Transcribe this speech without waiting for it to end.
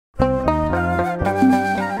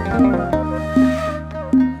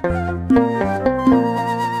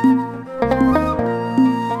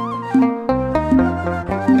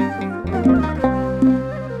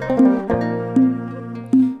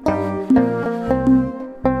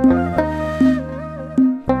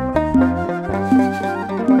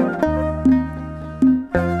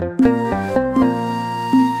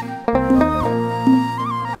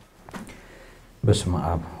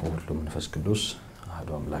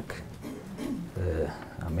አምላክ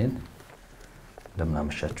አሜን። እንደምን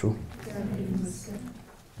አመሻችሁ።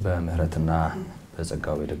 በምህረትና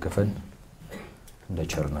በጸጋው የደገፈን እንደ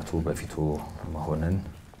ቸርነቱ በፊቱ መሆንን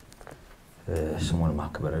ስሙን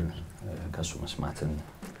ማክበርን ከሱ መስማትን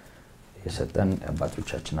የሰጠን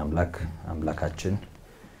አባቶቻችን አምላካችን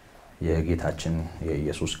የጌታችን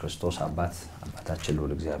የኢየሱስ ክርስቶስ አባታችን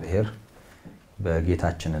ልዑል እግዚአብሔር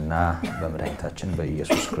በጌታችንና በመድኃኒታችን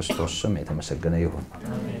በኢየሱስ ክርስቶስ ስም የተመሰገነ ይሁን።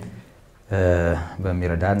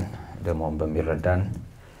 በሚረዳን ደሞም በሚረዳን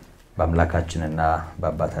በአምላካችንና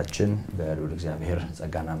በአባታችን በልዑል እግዚአብሔር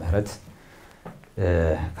ጸጋና ምሕረት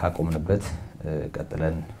ካቆምንበት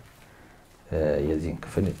ቀጥለን የዚህን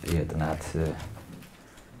ክፍል የጥናት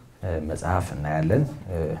መጽሐፍ እናያለን።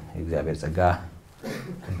 የእግዚአብሔር ጸጋ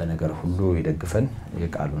በነገር ሁሉ ይደግፈን።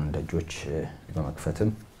 የቃሉን ደጆች በመክፈትም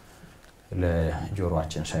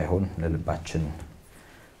ለጆሮአችን ሳይሆን ለልባችን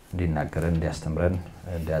እንዲናገረን እንዲያስተምረን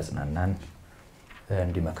እንዲያጽናናን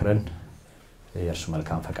እንዲመክረን የእርሱ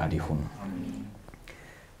መልካም ፈቃድ ይሁን።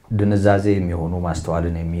 ድንዛዜ የሚሆኑ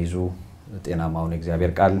ማስተዋልን የሚይዙ ጤናማውን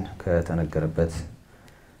የእግዚአብሔር ቃል ከተነገረበት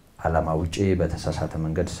ዓላማ ውጪ በተሳሳተ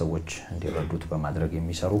መንገድ ሰዎች እንዲረዱት በማድረግ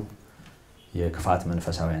የሚሰሩ የክፋት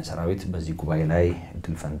መንፈሳውያን ሰራዊት በዚህ ጉባኤ ላይ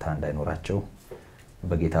እድል ፈንታ እንዳይኖራቸው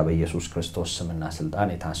በጌታ በኢየሱስ ክርስቶስ ስምና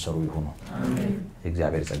ስልጣን የታሰሩ ይሁኑ። አሜን።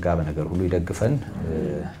 የእግዚአብሔር ጸጋ በነገር ሁሉ ይደግፈን።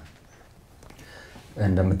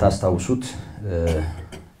 እንደምታስታውሱት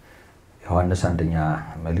ዮሐንስ አንደኛ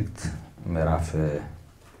መልእክት ምዕራፍ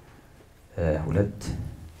 2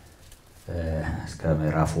 እስከ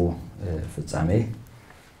ምዕራፉ ፍጻሜ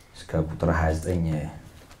እስከ ቁጥር 29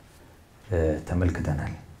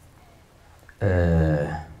 ተመልክተናል።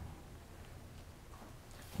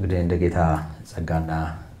 እንግዲህ እንደ ጌታ ጸጋና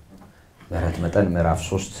ምሕረት መጠን ምዕራፍ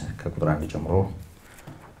 3 ከቁጥር 1 ጀምሮ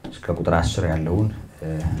እስከ ቁጥር 10 ያለውን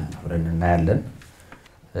አብረን እናያለን።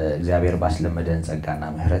 እግዚአብሔር ባስለመደን ጸጋና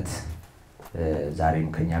ምሕረት ዛሬም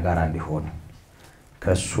ከኛ ጋር እንዲሆን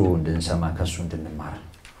ከሱ እንድንሰማ ከሱ እንድንማር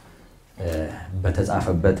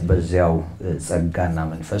በተጻፈበት በዚያው ጸጋና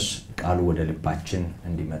መንፈስ ቃሉ ወደ ልባችን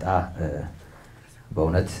እንዲመጣ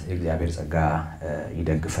በእውነት የእግዚአብሔር ጸጋ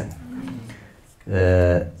ይደግፈን።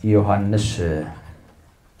 ዮሐንስ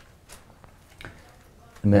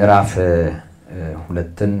ምዕራፍ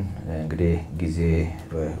 2ን እንግዲህ ጊዜ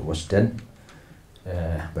ወስደን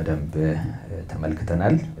በደንብ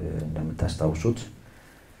ተመልክተናል። እንደምታስታውሱት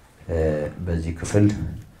በዚህ ክፍል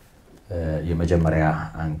የመጀመሪያ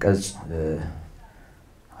አንቀጽ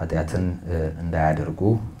ኃጢአትን እንዳያደርጉ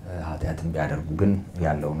ኃጢአትን ቢያደርጉ ግን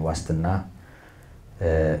ያለውን ዋስትና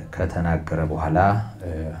ከተናገረ በኋላ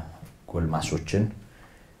ጎልማሶችን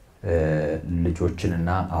ልጆችንና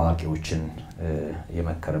አዋቂዎችን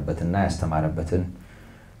የመከረበትና ያስተማረበትን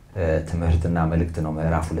ትምህርትና መልእክት ነው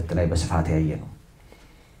ምዕራፍ 2 ላይ በስፋት ያየነው።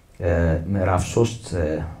 ምዕራፍ 3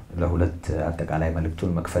 ለሁለት አጠቃላይ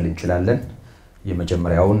መልእክቱን መክፈል እንችላለን።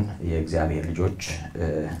 የመጀመሪያውን የእግዚአብሔር ልጆች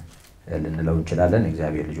ልንለው እንችላለን።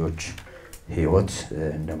 የእግዚአብሔር ልጆች ሕይወት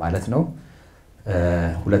እንደማለት ነው።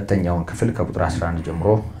 ሁለተኛውን ክፍል ከቁጥር 11 ጀምሮ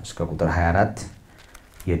እስከ ቁጥር 24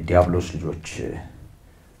 የዲያብሎስ ልጆች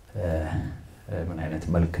ምን አይነት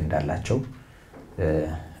መልክ እንዳላቸው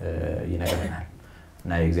ይነግረናል።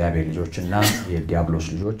 እና የእግዚአብሔር ልጆችና የዲያብሎስ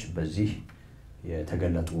ልጆች በዚህ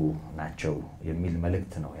የተገለጡ ናቸው የሚል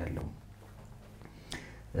መልእክት ነው ያለው።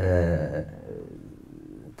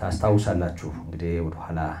 ታስታውሳላችሁ እንግዲህ ወደ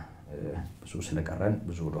ኋላ ብዙ ስለቀረን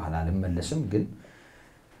ብዙ ወደ ኋላ አልመለስም። ግን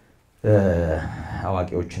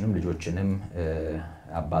አዋቂዎችንም ልጆችንም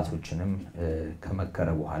አባቶችንም ከመከረ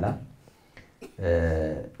በኋላ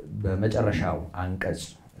በመጨረሻው አንቀጽ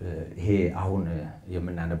ይሄ አሁን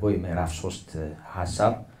የምናነበው የምዕራፍ 3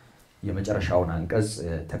 ሐሳብ የመጨረሻውን አንቀጽ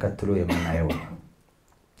ተከትሎ የምናየው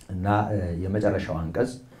እና የመጨረሻው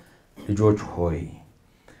አንቀጽ ልጆች ሆይ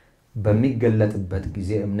በሚገለጥበት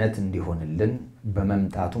ጊዜ እምነት እንዲሆንልን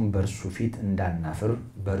በመምጣቱም በእርሱ ፊት እንዳናፍር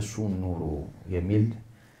በእርሱ ኑሩ የሚል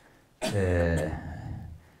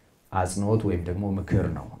አጽንኦት ወይም ደግሞ ምክር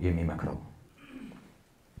ነው የሚመክረው።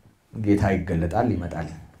 ጌታ ይገለጣል፣ ይመጣል።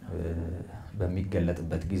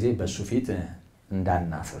 በሚገለጥበት ጊዜ በእሱ ፊት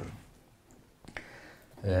እንዳናፍር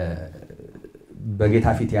በጌታ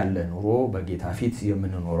ፊት ያለ ኑሮ በጌታ ፊት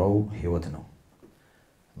የምንኖረው ሕይወት ነው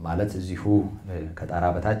ማለት እዚሁ ከጣራ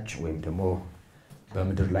በታች ወይም ደግሞ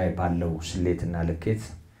በምድር ላይ ባለው ስሌትና ልኬት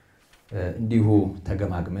እንዲሁ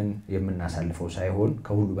ተገማግመን የምናሳልፈው ሳይሆን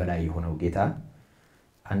ከሁሉ በላይ የሆነው ጌታ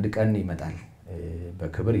አንድ ቀን ይመጣል፣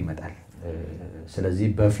 በክብር ይመጣል። ስለዚህ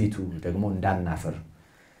በፊቱ ደግሞ እንዳናፍር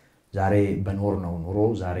ዛሬ በኖርነው ኑሮ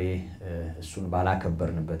ዛሬ እሱን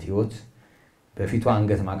ባላከበርንበት ሕይወት በፊቱ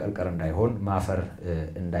አንገት ማቀርቀር እንዳይሆን ማፈር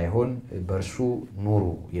እንዳይሆን በርሱ ኑሩ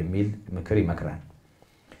የሚል ምክር ይመክራል።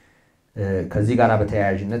 ከዚህ ጋር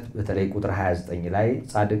በተያያዥነት በተለይ ቁጥር 29 ላይ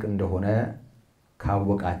ጻድቅ እንደሆነ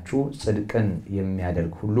ካወቃችሁ ጽድቅን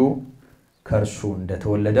የሚያደርግ ሁሉ ከርሱ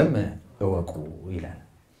እንደተወለደም እወቁ ይላል።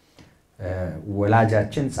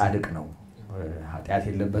 ወላጃችን ጻድቅ ነው፣ ኃጢአት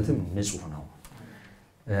የለበትም፣ ንጹህ ነው።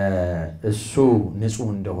 እሱ ንጹህ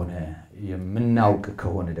እንደሆነ የምናውቅ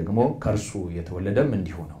ከሆነ ደግሞ ከርሱ የተወለደም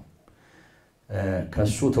እንዲሁ ነው።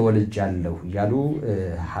 ከሱ ተወልጃለሁ ያሉ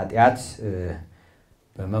ኃጢአት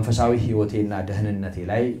በመንፈሳዊ ሕይወቴና ደህንነቴ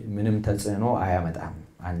ላይ ምንም ተጽዕኖ አያመጣም።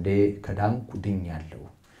 አንዴ ከዳንኩ ድኛለሁ፣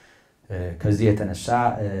 ከዚህ የተነሳ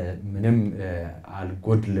ምንም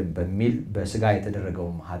አልጎድልም በሚል በስጋ የተደረገው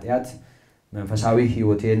ኃጢአት መንፈሳዊ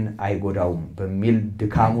ሕይወቴን አይጎዳውም በሚል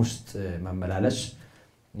ድካም ውስጥ መመላለስ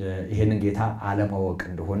ይሄንን ጌታ አለማወቅ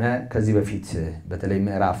እንደሆነ ከዚህ በፊት በተለይ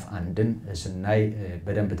ምዕራፍ 1ን ስናይ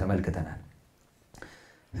በደንብ ተመልክተናል።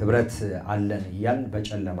 ህብረት አለን ይያል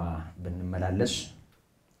በጨለማ ብንመላለስ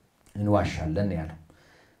እንዋሻለን ያለው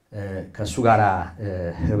ከሱ ጋራ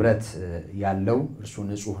ህብረት ያለው እርሱ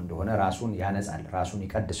ንጹህ እንደሆነ ራሱን ያነጻል፣ ራሱን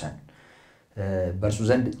ይቀድሳል። በእርሱ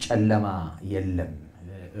ዘንድ ጨለማ የለም፣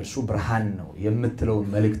 እርሱ ብርሃን ነው የምትለው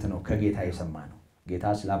መልእክት ነው ከጌታ የሰማነው። ጌታ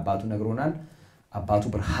ስለ አባቱ ነግሮናል። አባቱ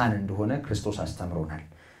ብርሃን እንደሆነ ክርስቶስ አስተምሮናል።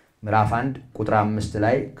 ምዕራፍ 1 ቁጥር 5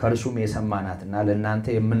 ላይ ከርሱም የሰማናትና ለእናንተ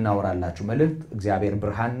የምናወራላችሁ መልእክት እግዚአብሔር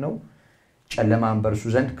ብርሃን ነው፣ ጨለማም በእርሱ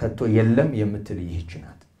ዘንድ ከቶ የለም የምትል ይህች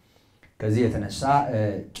ናት። ከዚህ የተነሳ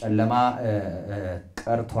ጨለማ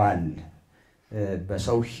ቀርቷል።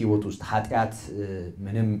 በሰው ሕይወት ውስጥ ኃጢአት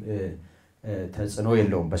ምንም ተጽዕኖ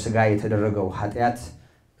የለውም። በስጋ የተደረገው ኃጢአት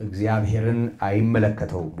እግዚአብሔርን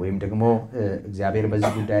አይመለከተውም፣ ወይም ደግሞ እግዚአብሔር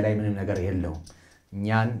በዚህ ጉዳይ ላይ ምንም ነገር የለውም፣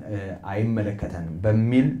 እኛን አይመለከተንም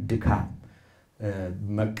በሚል ድካም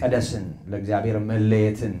መቀደስን ለእግዚአብሔር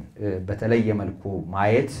መለየትን በተለየ መልኩ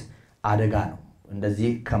ማየት አደጋ ነው። እንደዚህ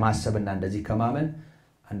ከማሰብና እንደዚህ ከማመን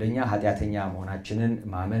አንደኛ ኃጢአተኛ መሆናችንን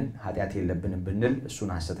ማመን፣ ኃጢአት የለብንም ብንል እሱን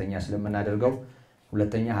ሐሰተኛ ስለምናደርገው፣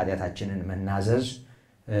 ሁለተኛ ኃጢአታችንን መናዘዝ፣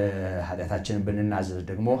 ኃጢአታችንን ብንናዘዝ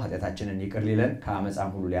ደግሞ ኃጢአታችንን ይቅር ሊለን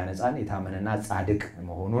ከአመፃም ሁሉ ሊያነጻን የታመነና ጻድቅ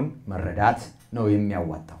መሆኑን መረዳት ነው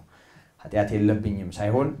የሚያዋጣው። ኃጢአት የለብኝም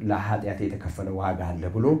ሳይሆን ለኃጢአት የተከፈለ ዋጋ አለ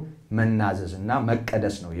ብሎ መናዘዝና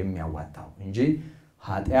መቀደስ ነው የሚያዋጣው እንጂ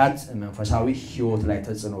ኃጢአት መንፈሳዊ ሕይወት ላይ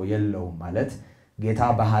ተጽዕኖ የለውም ማለት ጌታ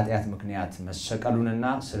በኃጢአት ምክንያት መሰቀሉንና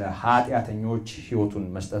ስለ ኃጢአተኞች ሕይወቱን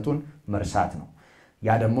መስጠቱን መርሳት ነው።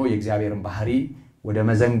 ያ ደግሞ የእግዚአብሔርን ባህሪ ወደ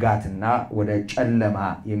መዘንጋትና ወደ ጨለማ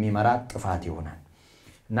የሚመራ ጥፋት ይሆናል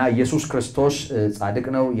እና ኢየሱስ ክርስቶስ ጻድቅ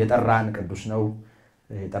ነው፣ የጠራን ቅዱስ ነው፣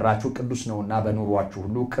 የጠራችሁ ቅዱስ ነውና በኑሯችሁ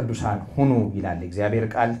ሁሉ ቅዱሳን ሁኑ ይላል እግዚአብሔር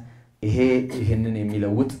ቃል። ይሄንን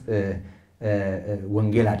የሚለውጥ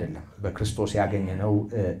ወንጌል አይደለም፣ በክርስቶስ ያገኘነው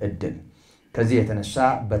እድል። ከዚህ የተነሳ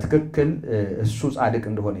በትክክል እሱ ጻድቅ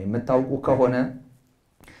እንደሆነ የምታውቁ ከሆነ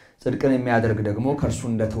ጽድቅን የሚያደርግ ደግሞ ከርሱ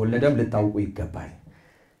እንደተወለደም ልታውቁ ይገባል።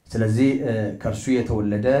 ስለዚህ ከርሱ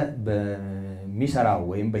የተወለደ በሚሰራው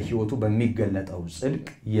ወይም በሕይወቱ በሚገለጠው ጽድቅ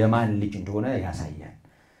የማን ልጅ እንደሆነ ያሳያል።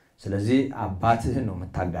 ስለዚህ አባትህን ነው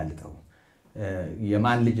የምታጋልጠው፣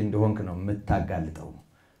 የማን ልጅ እንደሆንክ ነው የምታጋልጠው።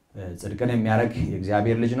 ጽድቅን የሚያደርግ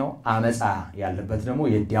የእግዚአብሔር ልጅ ነው፣ አመፃ ያለበት ደግሞ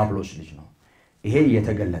የዲያብሎስ ልጅ ነው። ይሄ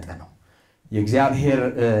እየተገለጠ ነው። የእግዚአብሔር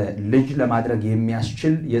ልጅ ለማድረግ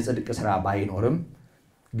የሚያስችል የጽድቅ ሥራ ባይኖርም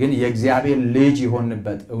ግን የእግዚአብሔር ልጅ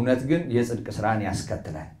የሆንበት እውነት ግን የጽድቅ ሥራን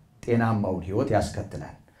ያስከትላል፣ ጤናማውን ሕይወት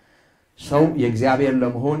ያስከትላል። ሰው የእግዚአብሔር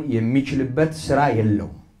ለመሆን የሚችልበት ሥራ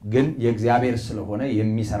የለውም፣ ግን የእግዚአብሔር ስለሆነ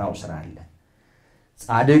የሚሰራው ሥራ አለ።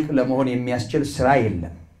 ጻድቅ ለመሆን የሚያስችል ሥራ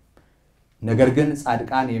የለም፣ ነገር ግን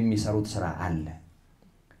ጻድቃን የሚሰሩት ሥራ አለ።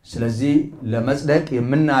 ስለዚህ ለመጽደቅ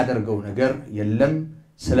የምናደርገው ነገር የለም፣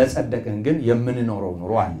 ስለ ጸደቅን ግን የምንኖረው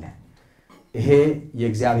ኑሮ አለ። ይሄ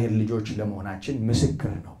የእግዚአብሔር ልጆች ለመሆናችን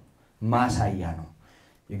ምስክር ነው፣ ማሳያ ነው።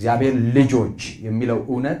 የእግዚአብሔር ልጆች የሚለው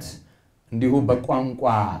እውነት እንዲሁ በቋንቋ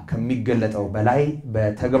ከሚገለጠው በላይ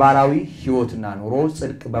በተግባራዊ ሕይወትና ኑሮ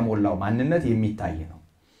ጽድቅ በሞላው ማንነት የሚታይ ነው።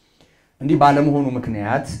 እንዲህ ባለመሆኑ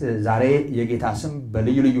ምክንያት ዛሬ የጌታ ስም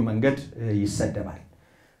በልዩ ልዩ መንገድ ይሰደባል።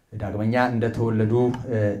 ዳግመኛ እንደተወለዱ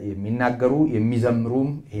የሚናገሩ የሚዘምሩም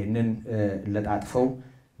ይሄንን ለጣጥፈው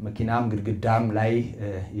መኪናም ግድግዳም ላይ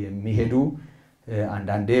የሚሄዱ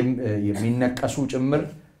አንዳንዴም የሚነቀሱ ጭምር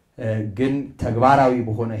ግን ተግባራዊ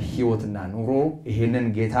በሆነ ሕይወትና ኑሮ ይሄንን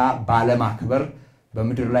ጌታ ባለማክበር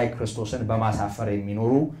በምድር ላይ ክርስቶስን በማሳፈር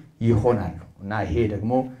የሚኖሩ ይሆናሉ እና ይሄ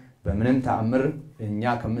ደግሞ በምንም ተአምር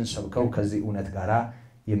እኛ ከምንሰብከው ከዚህ እውነት ጋራ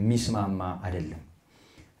የሚስማማ አይደለም።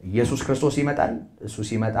 ኢየሱስ ክርስቶስ ይመጣል። እሱ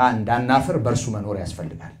ሲመጣ እንዳናፍር በርሱ መኖር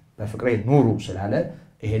ያስፈልጋል። በፍቅሬ ኑሩ ስላለ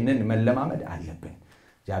ይሄንን መለማመድ አለብን።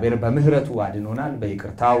 እግዚአብሔር በምህረቱ አድኖናል፣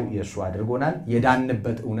 በይቅርታው የሱ አድርጎናል።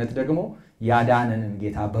 የዳንበት እውነት ደግሞ ያዳነንን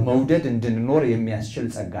ጌታ በመውደድ እንድንኖር የሚያስችል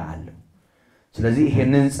ጸጋ አለው። ስለዚህ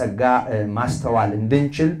ይሄንን ጸጋ ማስተዋል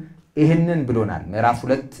እንድንችል ይሄንን ብሎናል። ምዕራፍ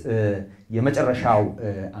 2 የመጨረሻው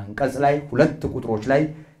አንቀጽ ላይ 2 ቁጥሮች ላይ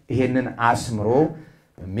ይሄንን አስምሮ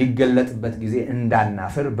የሚገለጥበት ጊዜ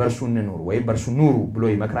እንዳናፍር በርሱ እንኑር ወይ በርሱ ኑሩ ብሎ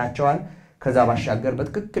ይመክራቸዋል። ከዛ ባሻገር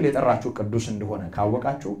በትክክል የጠራችሁ ቅዱስ እንደሆነ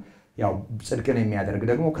ካወቃችሁ ያው ጽድቅን የሚያደርግ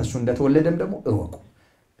ደግሞ ከሱ እንደተወለደም ደግሞ እወቁ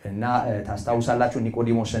እና ታስታውሳላችሁ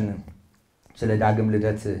ኒቆዲሞስን ስለ ዳግም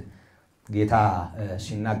ልደት ጌታ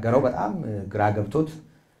ሲናገረው በጣም ግራ ገብቶት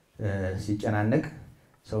ሲጨናነቅ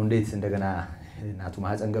ሰው እንዴት እንደገና እናቱ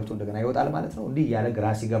ማህፀን ገብቶ እንደገና ይወጣል ማለት ነው እንዲህ ያለ ግራ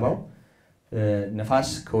ሲገባው ነፋስ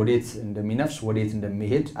ከወዴት እንደሚነፍስ ወዴት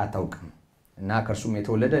እንደሚሄድ አታውቅም እና ከርሱም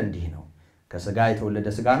የተወለደ እንዲህ ነው ከሥጋ የተወለደ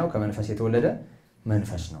ሥጋ ነው ከመንፈስ የተወለደ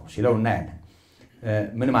መንፈስ ነው ሲለው እናያለን።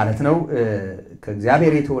 ምን ማለት ነው?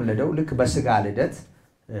 ከእግዚአብሔር የተወለደው ልክ በሥጋ ልደት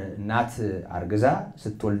እናት አርግዛ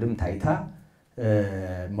ስትወልድም ታይታ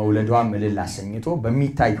መውለዷን ምልል አሰኝቶ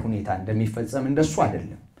በሚታይ ሁኔታ እንደሚፈጸም እንደሱ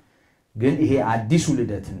አይደለም። ግን ይሄ አዲሱ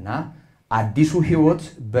ልደትና አዲሱ ህይወት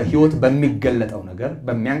በህይወት በሚገለጠው ነገር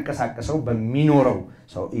በሚያንቀሳቀሰው በሚኖረው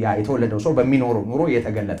ሰው ያ የተወለደው ሰው በሚኖረው ኑሮ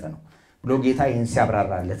የተገለጠ ነው ብሎ ጌታ ይህን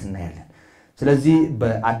ሲያብራራለት እናያለን። ስለዚህ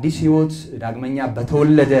በአዲስ ህይወት ዳግመኛ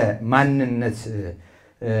በተወለደ ማንነት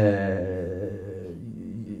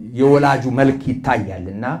የወላጁ መልክ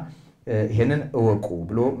ይታያልና ይሄንን እወቁ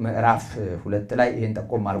ብሎ ምዕራፍ 2 ላይ ይሄን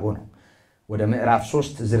ጠቆም አድርጎ ነው ወደ ምዕራፍ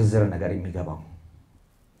 3 ዝርዝር ነገር የሚገባው።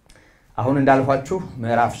 አሁን እንዳልኳችሁ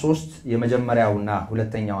ምዕራፍ 3 የመጀመሪያውና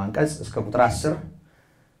ሁለተኛው አንቀጽ እስከ ቁጥር 10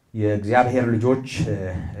 የእግዚአብሔር ልጆች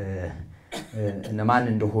እነማን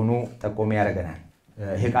እንደሆኑ ጠቆም ያደርገናል።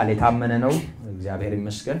 ይሄ ቃል የታመነ ነው፣ እግዚአብሔር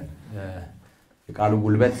ይመስገን። የቃሉ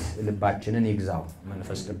ጉልበት ልባችንን ይግዛው።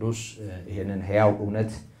 መንፈስ ቅዱስ ይሄንን ሕያው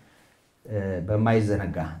እውነት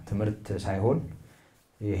በማይዘነጋ ትምህርት ሳይሆን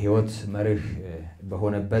የህይወት መርህ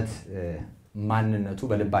በሆነበት ማንነቱ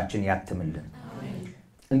በልባችን ያትምልን።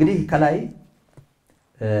 እንግዲህ ከላይ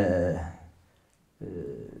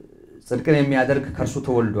ጽድቅን የሚያደርግ ከርሱ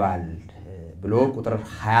ተወልዷል ብሎ ቁጥር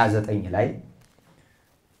 29 ላይ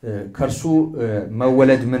ከርሱ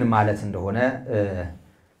መወለድ ምን ማለት እንደሆነ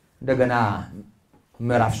እንደገና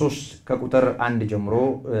ምዕራፍ 3 ከቁጥር 1 ጀምሮ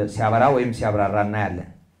ሲያበራ ወይም ሲያብራራ እናያለን።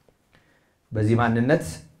 በዚህ ማንነት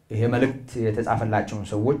ይሄ መልእክት የተጻፈላቸውን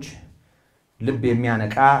ሰዎች ልብ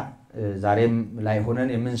የሚያነቃ ዛሬም ላይ ሆነን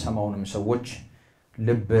የምንሰማውንም ሰዎች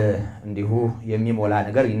ልብ እንዲሁ የሚሞላ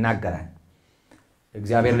ነገር ይናገራል።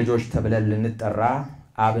 እግዚአብሔር ልጆች ተብለን ልንጠራ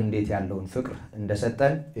አብ እንዴት ያለውን ፍቅር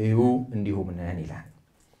እንደሰጠን እዩ እንዲሁም ነን ይላል።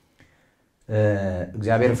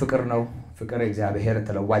 እግዚአብሔር ፍቅር ነው። ፍቅር የእግዚአብሔር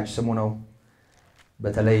ተለዋጭ ስሙ ነው።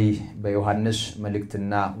 በተለይ በዮሐንስ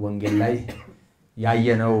መልእክትና ወንጌል ላይ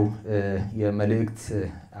ያየነው የመልእክት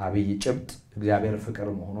አብይ ጭብጥ እግዚአብሔር ፍቅር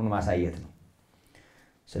መሆኑን ማሳየት ነው።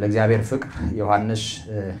 ስለ እግዚአብሔር ፍቅር ዮሐንስ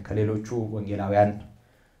ከሌሎቹ ወንጌላውያን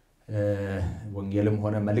ወንጌልም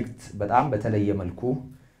ሆነ መልእክት በጣም በተለየ መልኩ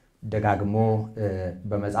ደጋግሞ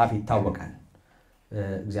በመጽሐፍ ይታወቃል።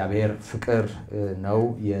 እግዚአብሔር ፍቅር ነው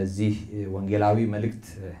የዚህ ወንጌላዊ መልእክት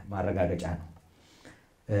ማረጋገጫ ነው።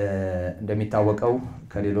 እንደሚታወቀው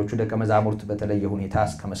ከሌሎቹ ደቀ መዛሙርት በተለየ ሁኔታ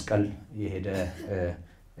እስከ መስቀል የሄደ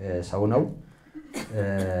ሰው ነው።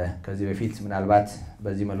 ከዚህ በፊት ምናልባት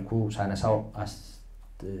በዚህ መልኩ ሳነሳው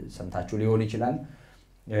ሰምታችሁ ሊሆን ይችላል።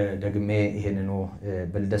 ደግሜ ይሄንኑ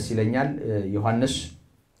ብል ደስ ይለኛል። ዮሐንስ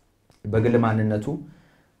በግል ማንነቱ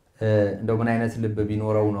እንደው ምን አይነት ልብ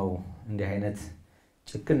ቢኖረው ነው እንዲህ አይነት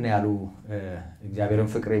ጭክን ያሉ እግዚአብሔርን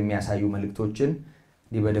ፍቅር የሚያሳዩ መልእክቶችን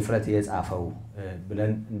በድፍረት የጻፈው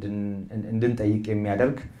ብለን እንድንጠይቅ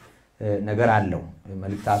የሚያደርግ ነገር አለው።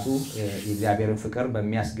 መልእክታቱ የእግዚአብሔርን ፍቅር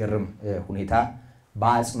በሚያስገርም ሁኔታ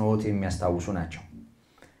በአጽንኦት የሚያስታውሱ ናቸው።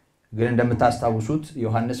 ግን እንደምታስታውሱት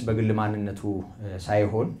ዮሐንስ በግል ማንነቱ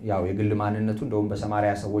ሳይሆን ያው የግል ማንነቱ እንደውም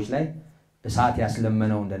በሰማርያ ሰዎች ላይ እሳት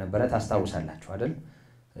ያስለመነው እንደነበረ ታስታውሳላችሁ አይደል?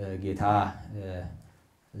 ጌታ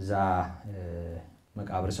እዛ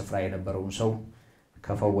መቃብር ስፍራ የነበረውን ሰው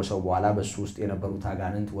ከፈወሰው በኋላ በሱ ውስጥ የነበሩት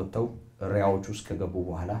አጋንንት ወጥተው ሪያዎቹ ውስጥ ከገቡ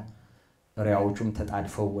በኋላ ሪያዎቹም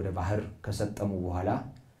ተጣድፈው ወደ ባህር ከሰጠሙ በኋላ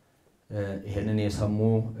ይሄንን የሰሙ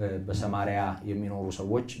በሰማርያ የሚኖሩ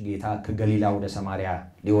ሰዎች ጌታ ከገሊላ ወደ ሰማርያ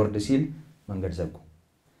ሊወርድ ሲል መንገድ ዘጉ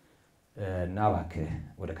እና እባክህ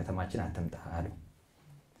ወደ ከተማችን አትምጣ አሉ።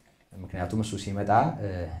 ምክንያቱም እሱ ሲመጣ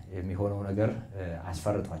የሚሆነው ነገር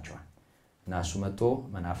አስፈርቷቸዋል እና እሱ መጥቶ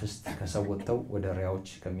መናፍስት ከሰው ወጥተው ወደ ሪያዎች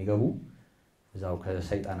ከሚገቡ እዛው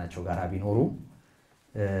ከሰይጣናቸው ጋር ቢኖሩ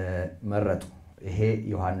መረጡ። ይሄ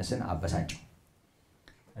ዮሐንስን አበሳጨው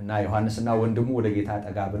እና ዮሐንስና ወንድሙ ወደ ጌታ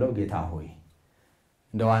ጠጋ ብለው ጌታ ሆይ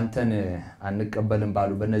እንደው አንተን አንቀበልም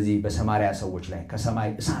ባሉ በእነዚህ በሰማሪያ ሰዎች ላይ ከሰማይ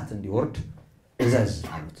እሳት እንዲወርድ እዘዝ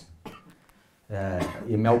አሉት።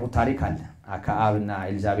 የሚያውቁት ታሪክ አለ። አክዓብና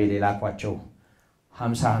ኤልዛቤል የላኳቸው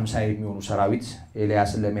 50 የሚሆኑ ሰራዊት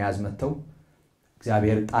ኤልያስን ለመያዝ መጥተው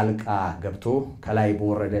እግዚአብሔር ጣልቃ ገብቶ ከላይ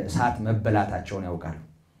በወረደ እሳት መበላታቸውን ያውቃሉ።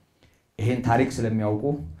 ይሄን ታሪክ ስለሚያውቁ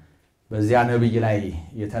በዚያ ነብይ ላይ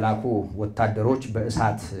የተላኩ ወታደሮች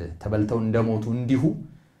በእሳት ተበልተው እንደሞቱ እንዲሁ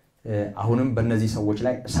አሁንም በእነዚህ ሰዎች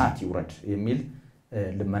ላይ እሳት ይውረድ የሚል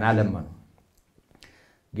ልመና ለመኑ።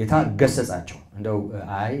 ጌታ ገሰጻቸው። እንደው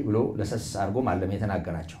አይ ብሎ ለሰስ አድርጎ ማለም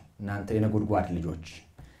የተናገራቸው እናንተ የነጎድጓድ ልጆች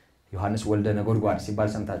ዮሐንስ ወልደ ነጎድጓድ ሲባል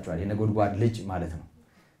ሰምታችኋል። የነጎድጓድ ልጅ ማለት ነው፣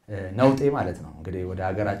 ነውጤ ማለት ነው። እንግዲህ ወደ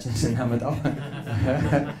ሀገራችን ስናመጣው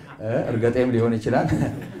እርገጤም ሊሆን ይችላል።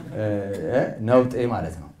 ነውጤ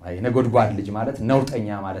ማለት ነው። የነጎድጓድ ልጅ ማለት ነውጠኛ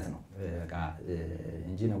ማለት ነው በቃ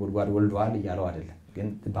እንጂ ነጎድጓድ ወልደዋል እያለው አይደለም። ግን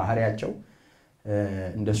ባህሪያቸው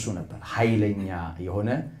እንደሱ ነበር። ኃይለኛ የሆነ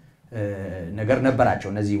ነገር ነበራቸው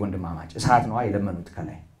እነዚህ ወንድማማች። እሳት ነው የለመኑት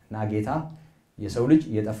ከላይ እና ጌታ የሰው ልጅ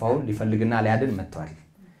የጠፋውን ሊፈልግና ሊያድን መጥቷል።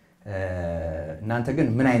 እናንተ ግን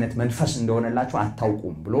ምን አይነት መንፈስ እንደሆነላችሁ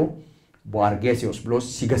አታውቁም ብሎ ቦአርጌሲዮስ ብሎ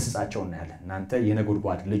ሲገስጻቸው እናያለን። እናንተ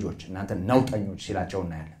የነጎድጓድ ልጆች፣ እናንተ ነውጠኞች ሲላቸው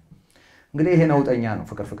እናያለን። እንግዲህ ይሄ ነውጠኛ ነው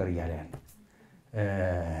ፍቅር እያለ ያለ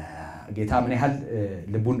ጌታ ምን ያህል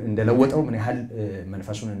ልቡን እንደለወጠው ምን ያህል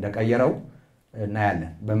መንፈሱን እንደቀየረው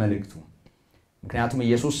እናያለን በመልእክቱ። ምክንያቱም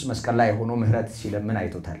ኢየሱስ መስቀል ላይ ሆኖ ምህረት ሲለምን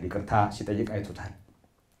አይቶታል፣ ይቅርታ ሲጠይቅ አይቶታል።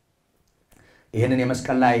 ይሄንን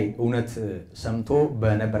የመስቀል ላይ እውነት ሰምቶ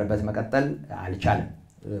በነበረበት መቀጠል አልቻለም።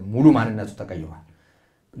 ሙሉ ማንነቱ ተቀይሯል።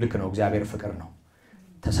 ልክ ነው፣ እግዚአብሔር ፍቅር ነው።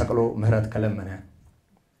 ተሰቅሎ ምህረት ከለመነ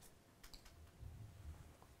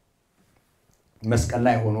መስቀል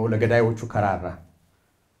ላይ ሆኖ ለገዳዮቹ ከራራ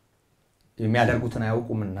የሚያደርጉትን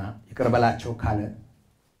አያውቁምና ይቅር በላቸው ካለ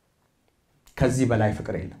ከዚህ በላይ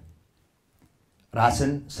ፍቅር የለም።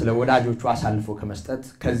 ራስን ስለ ወዳጆቹ አሳልፎ ከመስጠት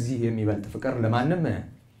ከዚህ የሚበልጥ ፍቅር ለማንም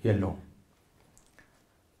የለውም።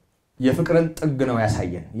 የፍቅርን ጥግ ነው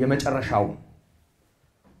ያሳየን፣ የመጨረሻው።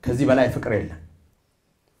 ከዚህ በላይ ፍቅር የለም፣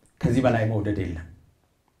 ከዚህ በላይ መውደድ የለም፣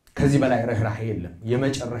 ከዚህ በላይ ርህራሄ የለም።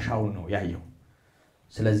 የመጨረሻው ነው ያየው።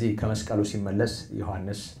 ስለዚህ ከመስቀሉ ሲመለስ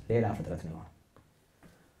ዮሐንስ ሌላ ፍጥረት ነው።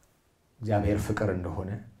 እግዚአብሔር ፍቅር እንደሆነ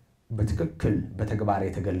በትክክል በተግባር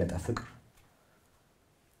የተገለጠ ፍቅር፣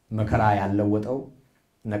 መከራ ያለወጠው፣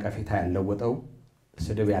 ነቀፌታ ያለወጠው፣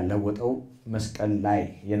 ስድብ ያለወጠው፣ መስቀል ላይ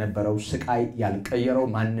የነበረው ስቃይ ያልቀየረው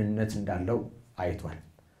ማንነት እንዳለው አይቷል።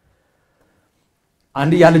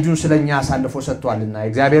 አንድያ ልጁን ስለኛ አሳልፎ ሰጥቷልና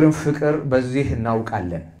እግዚአብሔርን ፍቅር በዚህ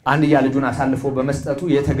እናውቃለን። አንድያ ልጁን አሳልፎ በመስጠቱ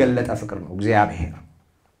የተገለጠ ፍቅር ነው እግዚአብሔር።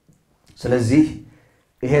 ስለዚህ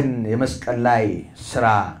ይሄን የመስቀል ላይ ስራ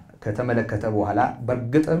ከተመለከተ በኋላ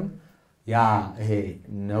በርግጥም ያ ይሄ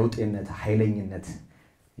ነውጤነት ኃይለኝነት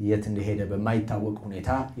የት እንደሄደ በማይታወቅ ሁኔታ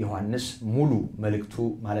ዮሐንስ ሙሉ መልእክቱ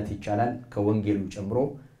ማለት ይቻላል ከወንጌሉ ጨምሮ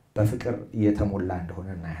በፍቅር የተሞላ እንደሆነ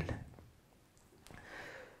እናያለን።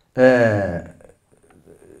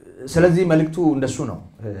 ስለዚህ መልእክቱ እንደሱ ነው።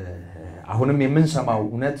 አሁንም የምንሰማው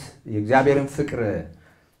እውነት የእግዚአብሔርን ፍቅር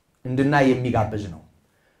እንድናይ የሚጋብዝ ነው።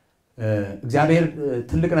 እግዚአብሔር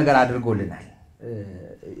ትልቅ ነገር አድርጎልናል።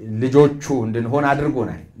 ልጆቹ እንድንሆን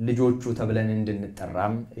አድርጎናል። ልጆቹ ተብለን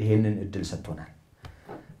እንድንጠራም ይሄንን እድል ሰጥቶናል።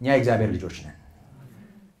 እኛ የእግዚአብሔር ልጆች ነን።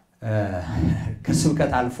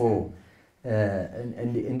 ከስብከት አልፎ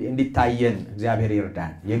እንዲታየን እግዚአብሔር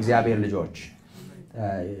ይርዳን። የእግዚአብሔር ልጆች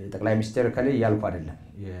ጠቅላይ ሚኒስትር ከሌ እያልኩ አይደለም፣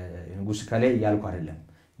 የንጉስ ከሌ እያልኩ አይደለም፣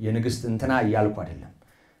 የንግስት እንትና እያልኩ አይደለም፣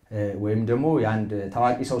 ወይም ደግሞ የአንድ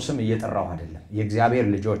ታዋቂ ሰው ስም እየጠራው አይደለም። የእግዚአብሔር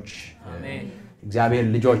ልጆች አሜን። እግዚአብሔር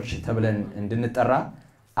ልጆች ተብለን እንድንጠራ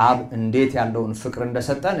አብ እንዴት ያለውን ፍቅር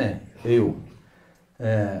እንደሰጠን እዩ።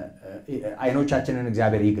 አይኖቻችንን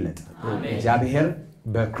እግዚአብሔር ይግለጥ። እግዚአብሔር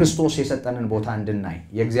በክርስቶስ የሰጠንን ቦታ እንድናይ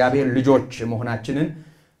የእግዚአብሔር ልጆች መሆናችንን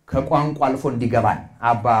ከቋንቋ አልፎ እንዲገባን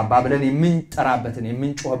አባ ብለን የምንጠራበትን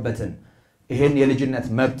የምንጮህበትን ይሄን የልጅነት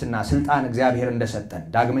መብትና ስልጣን እግዚአብሔር እንደሰጠን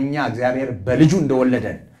ዳግመኛ እግዚአብሔር በልጁ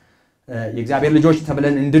እንደወለደን የእግዚአብሔር ልጆች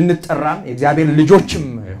ተብለን እንድንጠራም የእግዚአብሔር ልጆችም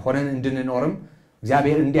ሆነን እንድንኖርም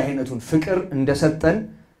እግዚአብሔር እንዲህ አይነቱን ፍቅር እንደሰጠን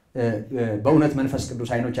በእውነት መንፈስ ቅዱስ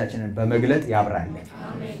አይኖቻችንን በመግለጥ ያብራልን።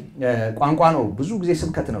 ቋንቋ ነው፣ ብዙ ጊዜ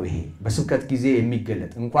ስብከት ነው። ይሄ በስብከት ጊዜ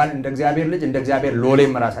የሚገለጥ እንኳን እንደ እግዚአብሔር ልጅ እንደ እግዚአብሔር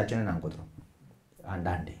ሎሌም ራሳችንን አንቆጥረው።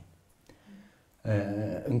 አንዳንዴ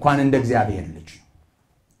እንኳን እንደ እግዚአብሔር ልጅ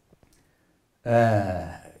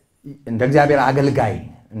እንደ እግዚአብሔር አገልጋይ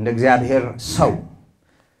እንደ እግዚአብሔር ሰው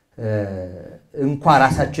እንኳን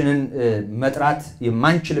ራሳችንን መጥራት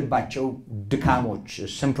የማንችልባቸው ድካሞች፣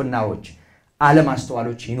 ስንፍናዎች፣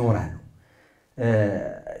 አለማስተዋሎች ይኖራሉ።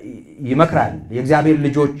 ይመክራል የእግዚአብሔር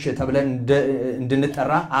ልጆች ተብለን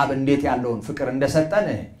እንድንጠራ አብ እንዴት ያለውን ፍቅር እንደሰጠን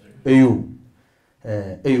እዩ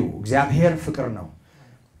እግዚአብሔር ፍቅር ነው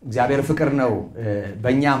እግዚአብሔር ፍቅር ነው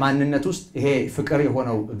በእኛ ማንነት ውስጥ ይሄ ፍቅር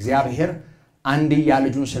የሆነው እግዚአብሔር አንድያ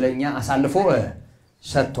ልጁን ስለኛ አሳልፎ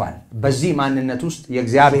ሰጥቷል በዚህ ማንነት ውስጥ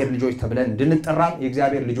የእግዚአብሔር ልጆች ተብለን እንድንጠራ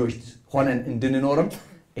የእግዚአብሔር ልጆች ሆነን እንድንኖርም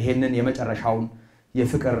ይሄንን የመጨረሻውን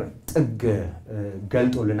የፍቅር ጥግ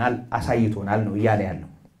ገልጦልናል አሳይቶናል ነው ይያለ ያለው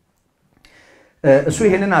እሱ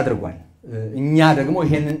ይሄንን አድርጓል እኛ ደግሞ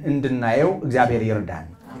ይሄንን እንድናየው እግዚአብሔር ይርዳን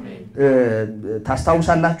አሜን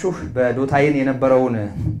ታስታውሳላችሁ በዶታይን የነበረውን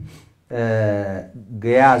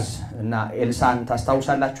ገያዝ እና ኤልሳን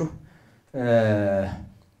ታስታውሳላችሁ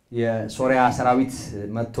የሶሪያ ሰራዊት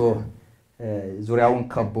መጥቶ ዙሪያውን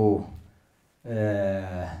ከቦ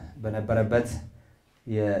በነበረበት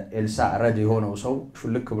የኤልሳ ረድ የሆነው ሰው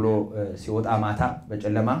ሹልክ ብሎ ሲወጣ ማታ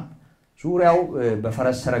በጨለማ ዙሪያው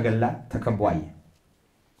በፈረስ ሰረገላ ተከቧል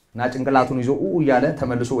እና ጭንቅላቱን ይዞ እያለ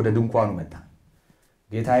ተመልሶ ወደ ድንኳኑ መጣ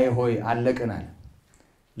ጌታዬ ሆይ አለቅናል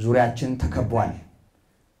ዙሪያችን ተከቧል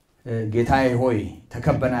ጌታዬ ሆይ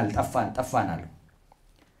ተከበናል ጠፋናል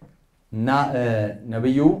እና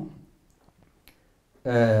ነብዩ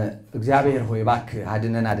እግዚአብሔር ሆይ እባክህ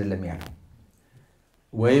አድነን አይደለም ያለው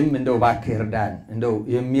ወይም እንደው እባክህ እርዳን እንደው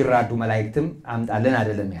የሚራዱ መላእክትም አምጣልን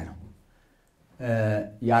አይደለም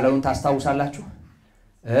ያለውን ታስታውሳላችሁ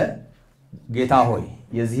ጌታ ሆይ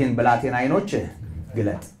የዚህን ብላቴና አይኖች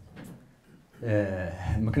ግለጥ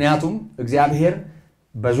ምክንያቱም እግዚአብሔር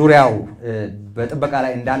በዙሪያው በጥበቃ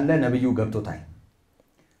ላይ እንዳለ ነብዩ ገብቶታል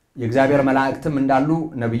የእግዚአብሔር መላእክትም እንዳሉ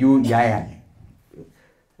ነብዩ ያያል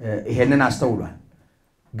ይሄንን አስተውሏል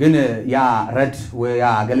ግን ያ ረድ ወያ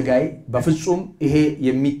አገልጋይ በፍጹም ይሄ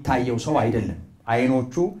የሚታየው ሰው አይደለም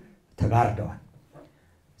አይኖቹ ተጋርደዋል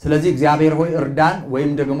ስለዚህ እግዚአብሔር ሆይ እርዳን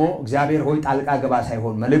ወይም ደግሞ እግዚአብሔር ሆይ ጣልቃ ገባ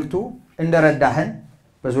ሳይሆን መልእክቱ እንደረዳህን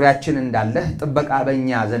በዙሪያችን እንዳለ ጥበቃ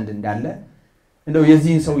በእኛ ዘንድ እንዳለ እንደው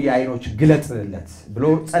የዚህን ሰው አይኖች ግለጥለት ብሎ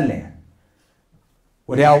ጸለየ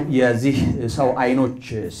ወዲያው የዚህ ሰው አይኖች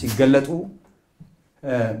ሲገለጡ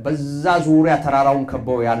በዛ ዙሪያ ተራራውን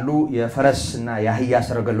ከበው ያሉ የፈረስና የአህያ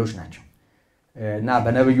ሰረገሎች ናቸው እና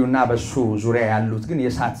በነብዩና በሱ ዙሪያ ያሉት ግን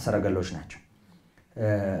የሳት ሰረገሎች ናቸው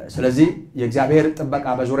ስለዚህ የእግዚአብሔር ጥበቃ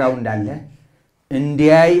በዙሪያው እንዳለ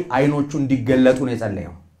እንዲያይ አይኖቹ እንዲገለጡ ነው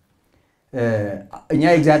የጸለየው እኛ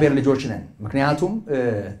የእግዚአብሔር ልጆች ነን ምክንያቱም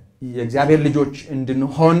የእግዚአብሔር ልጆች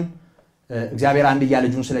እንድንሆን እግዚአብሔር አንድያ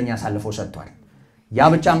ልጁን ስለኛ አሳልፎ ሰጥቷል ያ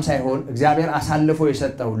ብቻም ሳይሆን እግዚአብሔር አሳልፎ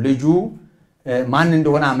የሰጠው ልጁ ማን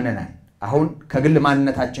እንደሆነ አምነናል አሁን ከግል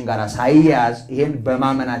ማንነታችን ጋር ሳይያዝ ይሄን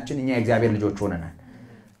በማመናችን እኛ የእግዚአብሔር ልጆች ሆነናል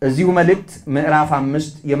እዚሁ መልእክት ምዕራፍ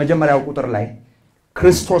 5 የመጀመሪያው ቁጥር ላይ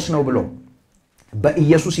ክርስቶስ ነው ብሎ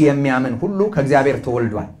በኢየሱስ የሚያምን ሁሉ ከእግዚአብሔር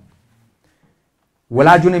ተወልዷል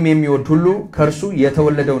ወላጁንም የሚወድ ሁሉ ከርሱ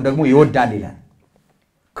የተወለደውን ደግሞ ይወዳል ይላል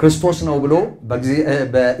ክርስቶስ ነው ብሎ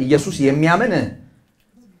በኢየሱስ የሚያምን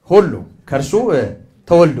ሁሉ ከርሱ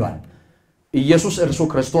ተወልዷል ኢየሱስ እርሱ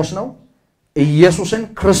ክርስቶስ ነው ኢየሱስን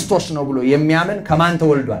ክርስቶስ ነው ብሎ የሚያምን ከማን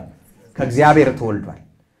ተወልዷል ከእግዚአብሔር ተወልዷል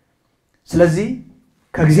ስለዚህ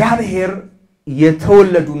ከእግዚአብሔር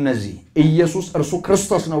የተወለዱ እነዚህ ኢየሱስ እርሱ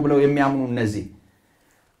ክርስቶስ ነው ብለው የሚያምኑ እነዚህ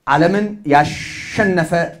ዓለምን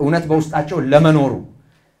ያሸነፈ እውነት በውስጣቸው ለመኖሩ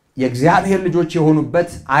የእግዚአብሔር ልጆች የሆኑበት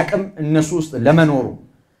አቅም እነሱ ውስጥ ለመኖሩ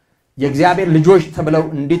የእግዚአብሔር ልጆች ተብለው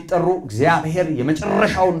እንዲጠሩ እግዚአብሔር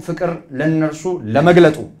የመጨረሻውን ፍቅር ለነርሱ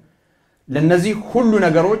ለመግለጡ ለነዚህ ሁሉ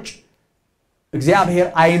ነገሮች እግዚአብሔር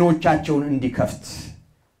አይኖቻቸውን እንዲከፍት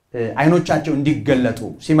አይኖቻቸው እንዲገለጡ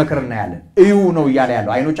ሲመክርና ያለ እዩ ነው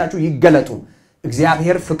ያለው አይኖቻቸው ይገለጡ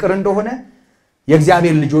እግዚአብሔር ፍቅር እንደሆነ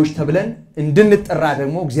የእግዚአብሔር ልጆች ተብለን እንድንጠራ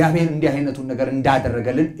ደግሞ እግዚአብሔር እንዲህ አይነቱን ነገር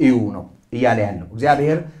እንዳደረገልን እዩ ነው ያለው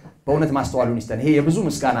እግዚአብሔር በእውነት ማስተዋሉን ይስጠን ይሄ የብዙ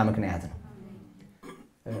ምስጋና ምክንያት ነው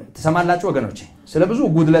ተሰማላችሁ ወገኖቼ ስለ ብዙ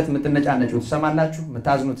ጉድለት ምትነጫነጩ ተሰማላችሁ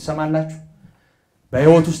ምታዝኑ ተሰማላችሁ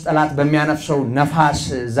በህይወት ውስጥ ጠላት በሚያነፍሰው ነፋስ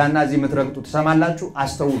ዛና ዚ ምትረግጡ ተሰማላችሁ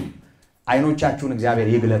አስተውሉ አይኖቻችሁን እግዚአብሔር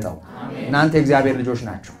ይግለጣው እናንተ እግዚአብሔር ልጆች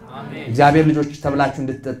ናችሁ እግዚአብሔር ልጆች ተብላችሁ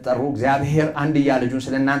እንድትጠሩ እግዚአብሔር አንድያ ልጁን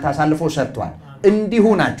ስለናንተ አሳልፎ ሰጥቷል እንዲሁ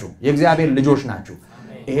ናችሁ የእግዚአብሔር ልጆች ናችሁ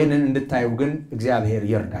ይሄንን እንድታዩ ግን እግዚአብሔር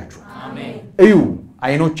ይርዳችሁ አሜን እዩ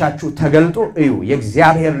አይኖቻችሁ ተገልጦ እዩ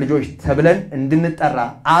የእግዚአብሔር ልጆች ተብለን እንድንጠራ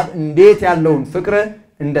አብ እንዴት ያለውን ፍቅር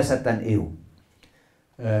እንደሰጠን እዩ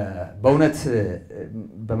በእውነት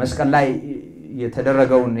በመስቀል ላይ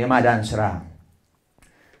የተደረገውን የማዳን ሥራ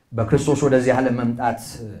በክርስቶስ ወደዚህ ዓለም መምጣት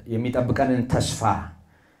የሚጠብቀንን ተስፋ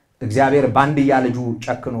እግዚአብሔር ባንድያ ልጁ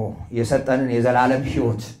ጨክኖ የሰጠንን የዘላለም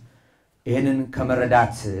ሕይወት ይሄንን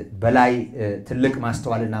ከመረዳት በላይ ትልቅ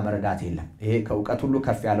ማስተዋልና መረዳት የለም ይሄ ከውቀት ሁሉ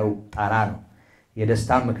ከፍ ያለው ጣራ ነው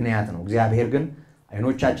የደስታ ምክንያት ነው። እግዚአብሔር ግን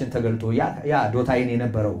አይኖቻችን ተገልጦ ያ ዶታይን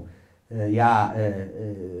የነበረው ያ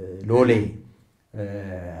ሎሌ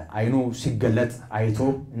አይኑ ሲገለጥ አይቶ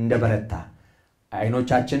እንደበረታ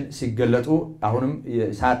አይኖቻችን ሲገለጡ አሁንም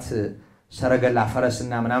እሳት ሰረገላ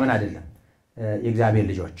ፈረስና ምናምን አይደለም የእግዚአብሔር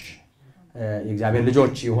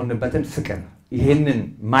ልጆች የሆንበትን ፍቅር ይሄንን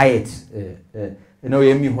ማየት ነው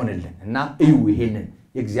የሚሆንልን እና እዩ ይሄንን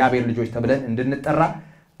የእግዚአብሔር ልጆች ተብለን እንድንጠራ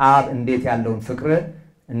አብ እንዴት ያለውን ፍቅር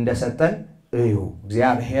እንደሰጠን እዩ።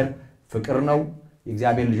 እግዚአብሔር ፍቅር ነው።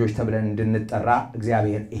 የእግዚአብሔር ልጆች ተብለን እንድንጠራ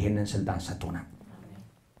እግዚአብሔር ይሄንን ስልጣን ሰጥቶናል።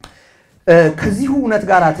 ከዚህ እውነት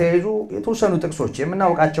ጋር ተያይዞ የተወሰኑ ጥቅሶች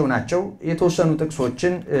የምናውቃቸው ናቸው። የተወሰኑ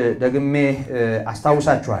ጥቅሶችን ደግሜ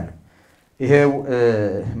አስታውሳችኋለሁ። ይሄው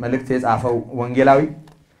መልእክት የጻፈው ወንጌላዊ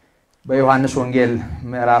በዮሐንስ ወንጌል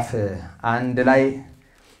ምዕራፍ 1 ላይ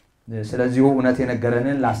ስለዚህ እውነት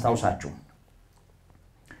የነገረንን ላስታውሳችሁ።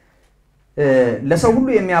 ለሰው ሁሉ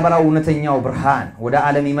የሚያበራው እውነተኛው ብርሃን ወደ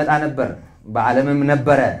ዓለም ይመጣ ነበር፣ በዓለምም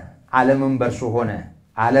ነበረ፣ ዓለምም በእርሱ ሆነ፣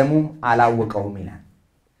 ዓለሙም አላወቀውም ይላል።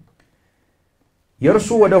 የእርሱ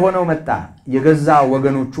ወደ ሆነው መጣ፣ የገዛ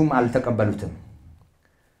ወገኖቹም አልተቀበሉትም።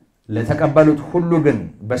 ለተቀበሉት ሁሉ ግን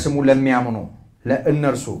በስሙ ለሚያምኑ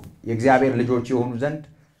ለእነርሱ የእግዚአብሔር ልጆች የሆኑ ዘንድ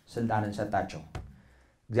ስልጣንን ሰጣቸው።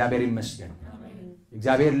 እግዚአብሔር ይመስገን።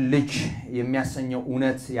 እግዚአብሔር ልጅ የሚያሰኘው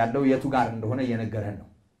እውነት ያለው የቱ ጋር እንደሆነ እየነገረን ነው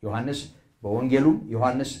ዮሐንስ በወንጌሉም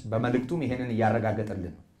ዮሐንስ በመልእክቱም ይሄንን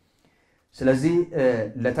እያረጋገጠልን ነው። ስለዚህ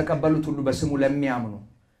ለተቀበሉት ሁሉ በስሙ ለሚያምኑ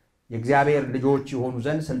የእግዚአብሔር ልጆች የሆኑ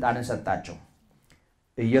ዘንድ ስልጣንን ሰጣቸው።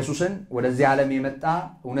 ኢየሱስን ወደዚህ ዓለም የመጣ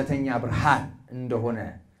እውነተኛ ብርሃን እንደሆነ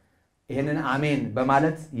ይሄንን አሜን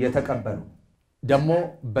በማለት የተቀበሉ ደግሞ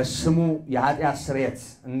በስሙ የኃጢአት ስርየት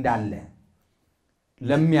እንዳለ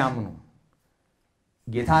ለሚያምኑ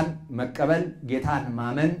ጌታን መቀበል ጌታን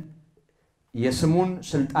ማመን የስሙን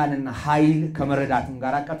ስልጣንና ኃይል ከመረዳትም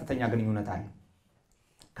ጋር ቀጥተኛ ግንኙነት አለ።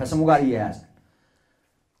 ከስሙ ጋር ይያያዛል።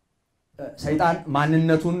 ሰይጣን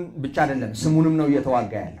ማንነቱን ብቻ አይደለም ስሙንም ነው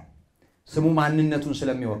እየተዋጋ ያለው። ስሙ ማንነቱን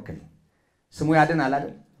ስለሚወክል ስሙ ያድናል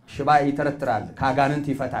አይደል? ሽባ ይተረትራል፣ ካጋንንት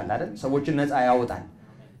ይፈታል አይደል? ሰዎችን ነፃ ያወጣል።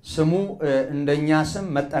 ስሙ እንደኛ ስም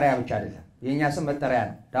መጠሪያ ብቻ አይደለም። የኛ ስም መጠሪያ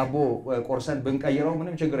ነው። ዳቦ ቆርሰን ብንቀይረው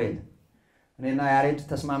ምንም ችግር የለም። እኔና ያሬድ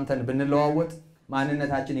ተስማምተን ብንለዋወጥ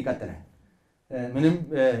ማንነታችን ይቀጥላል። ምንም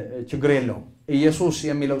ችግር የለውም። ኢየሱስ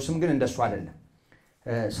የሚለው ስም ግን እንደሱ አይደለም።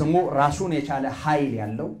 ስሙ ራሱን የቻለ ኃይል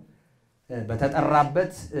ያለው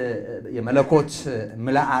በተጠራበት የመለኮት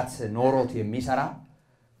ምልአት ኖሮት የሚሰራ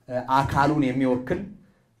አካሉን የሚወክል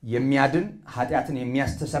የሚያድን ኃጢአትን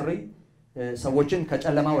የሚያስተሰርይ ሰዎችን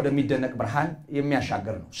ከጨለማ ወደሚደነቅ ብርሃን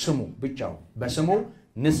የሚያሻገር ነው ስሙ ብቻው። በስሙ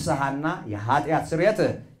ንስሐና የኃጢአት ስርየት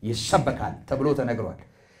ይሰበካል ተብሎ ተነግሯል።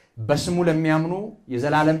 በስሙ ለሚያምኑ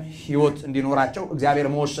የዘላለም ሕይወት እንዲኖራቸው እግዚአብሔር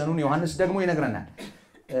መወሰኑን ዮሐንስ ደግሞ ይነግረናል።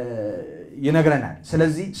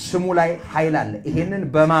 ስለዚህ ስሙ ላይ ኃይል አለ።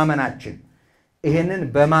 ይሄንን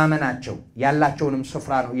በማመናቸው ያላቸውንም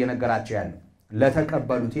ስፍራ ነው እየነገራቸው ያለው።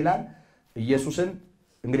 ለተቀበሉት ይላል ኢየሱስን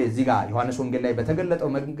እንግዲህ እዚህ ጋር ዮሐንስ ወንጌል ላይ በተገለጠው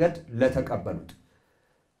መንገድ ለተቀበሉት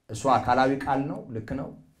እሱ አካላዊ ቃል ነው፣ ልክ ነው።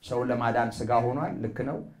 ሰውን ለማዳን ሥጋ ሆኗል፣ ልክ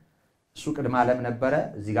ነው። እሱ ቅድመ ዓለም ነበረ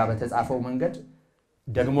እዚህ ጋር በተጻፈው መንገድ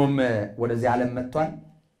ደግሞም ወደዚህ ዓለም መጥቷል።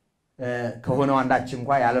 ከሆነው አንዳች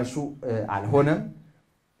እንኳን ያለ እርሱ አልሆነም።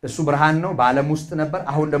 እሱ ብርሃን ነው፣ በዓለም ውስጥ ነበር፣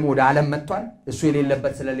 አሁን ደግሞ ወደ ዓለም መጥቷል። እሱ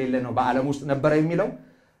የሌለበት ስለሌለ ነው በዓለም ውስጥ ነበር የሚለው።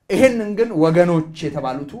 ይሄንን ግን ወገኖች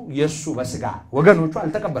የተባሉት የሱ በሥጋ ወገኖቹ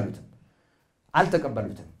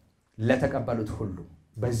አልተቀበሉትም። ለተቀበሉት ሁሉ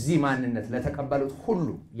በዚህ ማንነት ለተቀበሉት ሁሉ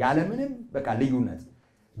ያለምንም በቃ ልዩነት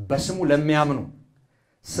በስሙ ለሚያምኑ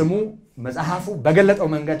ስሙ መጽሐፉ በገለጠው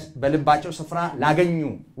መንገድ በልባቸው ስፍራ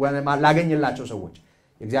ላገኝላቸው ሰዎች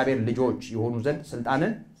የእግዚአብሔር ልጆች የሆኑ ዘንድ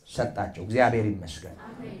ስልጣንን ሰጣቸው። እግዚአብሔር ይመስገን።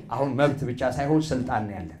 አሁን መብት ብቻ ሳይሆን ስልጣን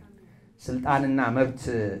ነው ያለን። ስልጣንና መብት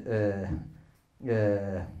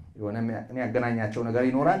የሆነ የሚያገናኛቸው ነገር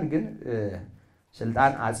ይኖራል፣ ግን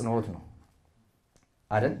ስልጣን አጽንዖት ነው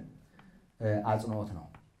አይደል? አጽንዖት ነው።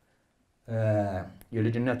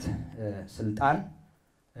 የልጅነት ስልጣን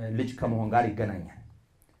ልጅ ከመሆን ጋር ይገናኛል።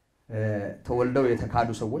 ተወልደው የተካዱ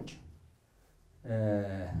ሰዎች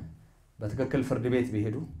በትክክል ፍርድ ቤት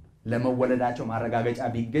ቢሄዱ ለመወለዳቸው ማረጋገጫ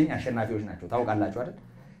ቢገኝ አሸናፊዎች ናቸው። ታውቃላችሁ አይደል?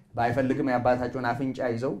 ባይፈልግም የአባታቸውን አፍንጫ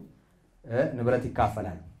ይዘው ንብረት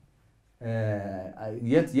ይካፈላሉ።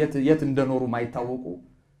 የት እንደኖሩ ማይታወቁ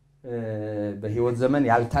በህይወት ዘመን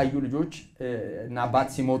ያልታዩ ልጆች እና አባት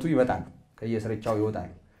ሲሞቱ ይወጣሉ፣ ከየስርቻው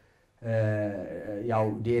ይወጣሉ። ያው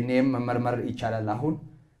ዲኤንኤም መመርመር ይቻላል። አሁን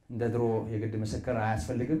እንደ ድሮ የግድ ምስክር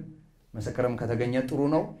አያስፈልግም። ምስክርም ከተገኘ ጥሩ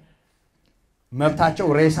ነው። መብታቸው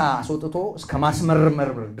ሬሳ አስወጥቶ እስከ ማስመርመር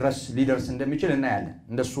ድረስ ሊደርስ እንደሚችል እናያለን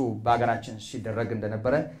እንደሱ በአገራችን ሲደረግ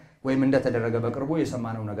እንደነበረ ወይም እንደተደረገ በቅርቡ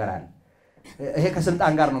የሰማነው ነገር አለ ይሄ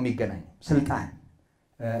ከስልጣን ጋር ነው የሚገናኝ ስልጣን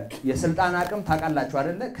የስልጣን አቅም ታቃላችሁ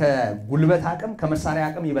አይደለ ከጉልበት አቅም ከመሳሪያ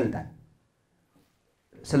አቅም ይበልጣል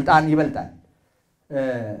ስልጣን ይበልጣል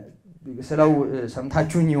ስለው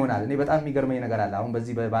ሰምታችሁኝ ይሆናል እኔ በጣም የሚገርመኝ ነገር አለ አሁን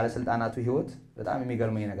በዚህ በባለስልጣናቱ ህይወት በጣም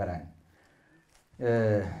የሚገርመኝ ነገር አለ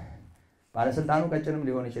ባለስልጣኑ ቀጭንም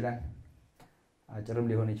ሊሆን ይችላል አጭርም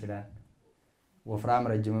ሊሆን ይችላል ወፍራም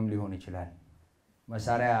ረጅምም ሊሆን ይችላል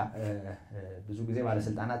መሳሪያ ብዙ ጊዜ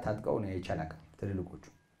ባለስልጣናት ታጥቀው ነው ይቻላል ትልልቆቹ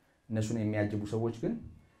እነሱን የሚያጅቡ ሰዎች ግን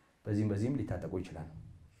በዚህም ሊታጠቁ ይችላል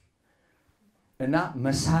እና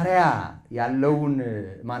መሳሪያ ያለውን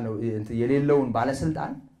ማነው የሌለውን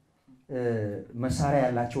ባለስልጣን መሳሪያ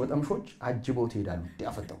ያላቸው ወጠምሾች አጅበው ይሄዳሉ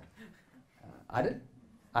ያፈጠው አይደል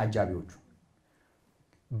አጃቢዎቹ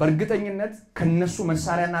በርግጠኝነት ከነሱ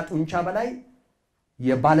መሳሪያና ጡንቻ በላይ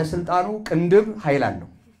የባለስልጣኑ ቅንድብ ኃይል አለው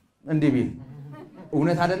እንዴ ቢል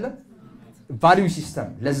እውነት አይደለም ቫልዩ ሲስተም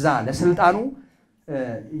ለዛ ለስልጣኑ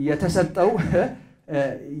የተሰጠው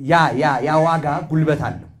ያ ዋጋ ጉልበት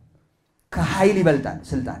አለው ከኃይል ይበልጣል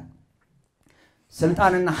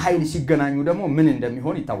ስልጣንና ኃይል ሲገናኙ ደግሞ ምን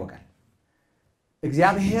እንደሚሆን ይታወቃል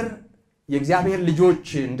የእግዚአብሔር ልጆች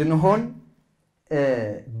እንድንሆን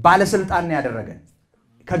ባለስልጣን ያደረገን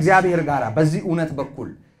ከእግዚአብሔር ጋር በዚህ እውነት በኩል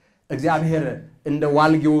እግዚአብሔር እንደ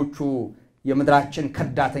ዋልጌዎቹ የምድራችን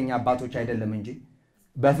ከዳተኛ አባቶች አይደለም እንጂ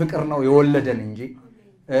በፍቅር ነው የወለደን እንጂ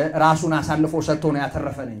ራሱን አሳልፎ ሰጥቶ ነው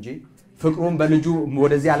ያተረፈን እንጂ ፍቅሩን በልጁ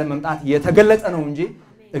ወደዚህ ዓለም መምጣት የተገለጸ ነው እንጂ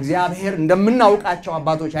እግዚአብሔር እንደምናውቃቸው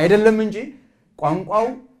አባቶች አይደለም እንጂ ቋንቋው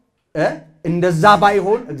እንደዛ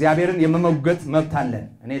ባይሆን እግዚአብሔርን የመመገት መብት አለን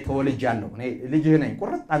እኔ ተወልጃለሁ እኔ ልጅህ ነኝ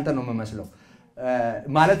ቁርጥ አንተ ነው መመስለው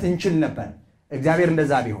ማለት እንችል ነበር እግዚአብሔር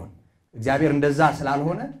እንደዛ ቢሆን እግዚአብሔር እንደዛ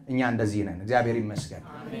ስላልሆነ እኛ እንደዚህ ነን እግዚአብሔር ይመስገን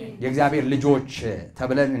የእግዚአብሔር ልጆች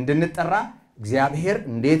ተብለን እንድንጠራ እግዚአብሔር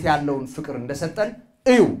እንዴት ያለውን ፍቅር እንደሰጠን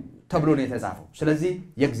እዩ ተብሎ ነው የተጻፈው ስለዚህ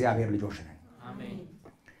የእግዚአብሔር ልጆች ነን አሜን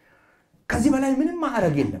ከዚህ በላይ ምንም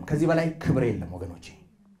ማዕረግ የለም ከዚህ በላይ ክብር የለም ወገኖቼ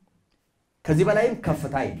ከዚህ በላይም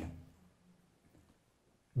ከፍታ የለም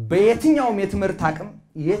በየትኛውም የትምህርት አቅም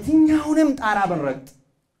የትኛውንም ጣራ ብንረግጥ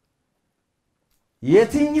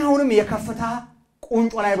የትኛውንም የከፍታ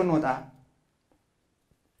ቁንጮ ላይ ብንወጣ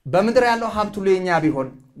በምድር ያለው ሀብት ሁሉ የኛ ቢሆን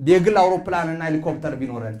የግል አውሮፕላንና ሄሊኮፕተር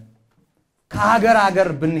ቢኖረን ከሀገር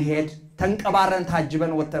ብንሄድ ተንቀባረን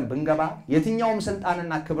ታጅበን ወተን ብንገባ የትኛውም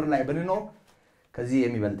ስልጣንና ክብር ላይ ብንኖር ከዚህ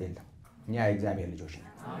የሚበልጥ የለም እኛ የእግዚአብሔር ልጆች ነን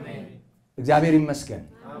አሜን እግዚአብሔር ይመስገን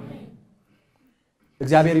አሜን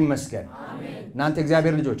እግዚአብሔር ይመስገን አሜን እናንተ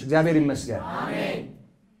እግዚአብሔር ልጆች እግዚአብሔር ይመስገን አሜን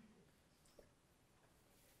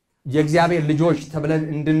የእግዚአብሔር ልጆች ተብለን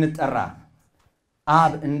እንድንጠራ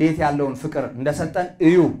አብ እንዴት ያለውን ፍቅር እንደሰጠን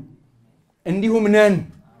እዩ እንዲሁም ነን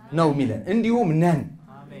ነው የሚለን እንዲሁም ነን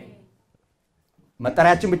አሜን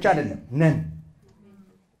መጠሪያችን ብቻ አይደለም ነን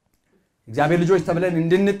እግዚአብሔር ልጆች ተብለን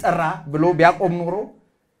እንድንጠራ ብሎ ቢያቆም ኖሮ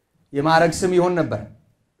የማዕረግ ስም ይሆን ነበር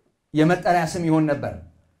የመጠሪያ ስም ይሆን ነበር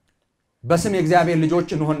በስም የእግዚአብሔር ልጆች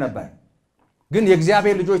እንሆን ነበር ግን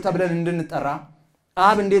የእግዚአብሔር ልጆች ተብለን እንድንጠራ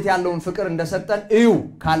አብ እንዴት ያለውን ፍቅር እንደሰጠን እዩ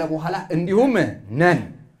ካለ በኋላ እንዲሁም ነን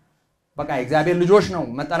በቃ የእግዚአብሔር ልጆች ነው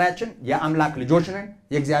መጠሪያችን የአምላክ ልጆች ነን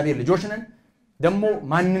የእግዚአብሔር ልጆች ነን ደግሞ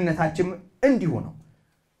ማንነታችን እንዲሁ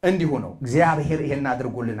ነው እግዚአብሔር ይሄን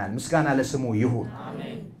አድርጎልናል ምስጋና ለስሙ ይሁን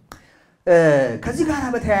አሜን ከዚህ ጋር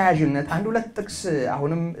በተያያዥነት አንድ ሁለት ጥቅስ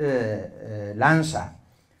አሁንም ላንሳ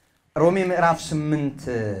ሮሜ ምዕራፍ 8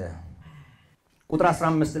 ቁጥር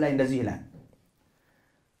 15 ላይ እንደዚህ ይላል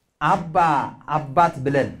አባት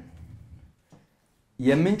ብለን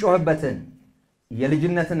የምንጮህበትን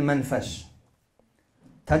የልጅነትን መንፈስ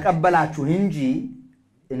ተቀበላችሁ እንጂ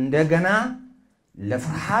እንደገና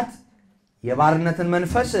ለፍርሃት የባርነትን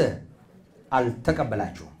መንፈስ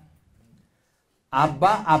አልተቀበላችሁም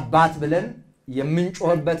አባት ብለን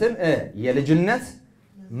የምንጮህበትን የልጅነት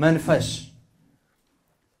መንፈስ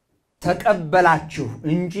ተቀበላችሁ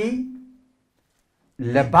እንጂ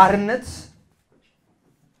ለባርነት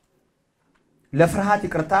ለፍርሃት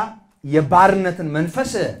ይቅርታ የባርነትን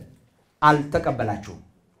መንፈስ አልተቀበላችሁም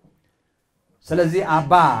ስለዚህ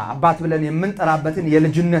አባት ብለን የምንጠራበትን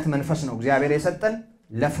የልጅነት መንፈስ ነው እግዚአብሔር የሰጠን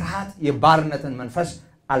ለፍርሃት የባርነትን መንፈስ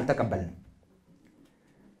አልተቀበልንም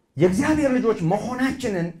የእግዚአብሔር ልጆች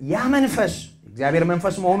መሆናችንን ያ መንፈስ እግዚአብሔር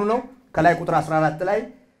መንፈስ መሆኑ ነው ከላይ ቁጥር 14 ላይ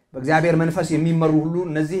በእግዚአብሔር መንፈስ የሚመሩ ሁሉ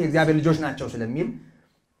እነዚህ የእግዚአብሔር ልጆች ናቸው ስለሚል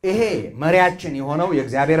ይሄ መሪያችን የሆነው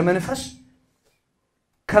የእግዚአብሔር መንፈስ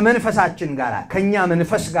ከመንፈሳችን ጋር ከኛ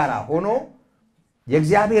መንፈስ ጋር ሆኖ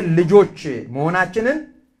የእግዚአብሔር ልጆች መሆናችንን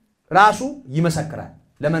ራሱ ይመሰክራል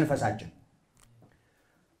ለመንፈሳችን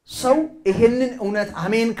ሰው ይሄንን እውነት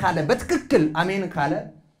አሜን ካለ በትክክል አሜን ካለ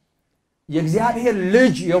የእግዚአብሔር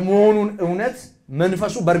ልጅ የመሆኑን እውነት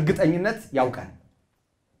መንፈሱ በእርግጠኝነት ያውቃል።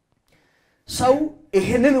 ሰው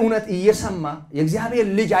ይሄንን እውነት እየሰማ የእግዚአብሔር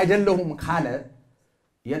ልጅ አይደለሁም ካለ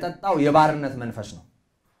የጠጣው የባርነት መንፈስ ነው።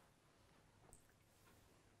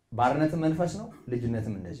 ባርነት መንፈስ ነው፣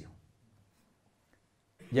 ልጅነትም እንደዚሁ።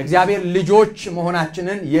 የእግዚአብሔር ልጆች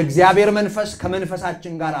መሆናችንን የእግዚአብሔር መንፈስ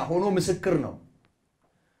ከመንፈሳችን ጋር ሆኖ ምስክር ነው።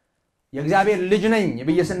 የእግዚአብሔር ልጅ ነኝ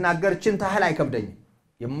ብዬ ስናገር ችንታህል አይከብደኝም።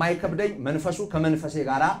 የማይከብደኝ መንፈሱ ከመንፈሴ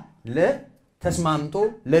ጋር ለተስማምቶ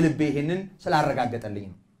ለልቤ ይሄንን ስላረጋገጠልኝ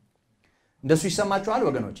ነው። እንደሱ ይሰማችኋል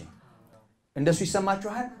ወገኖቼ? እንደሱ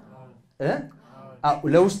ይሰማችኋል?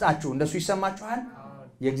 ለውስጣችሁ እንደሱ ይሰማችኋል?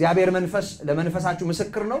 የእግዚአብሔር መንፈስ ለመንፈሳችሁ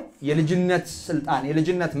ምስክር ነው። የልጅነት ስልጣን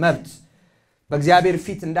የልጅነት መብት በእግዚአብሔር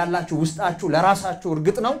ፊት እንዳላችሁ ውስጣችሁ ለራሳችሁ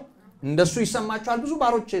እርግጥ ነው። እንደሱ ይሰማችኋል? ብዙ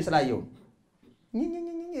ባሮች ስላየው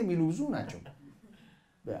የሚሉ ብዙ ናቸው።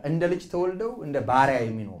 እንደ ልጅ ተወልደው እንደ ባሪያ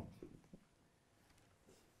የሚኖሩ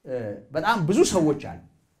በጣም ብዙ ሰዎች አሉ።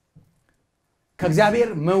 ከእግዚአብሔር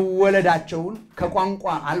መወለዳቸውን ከቋንቋ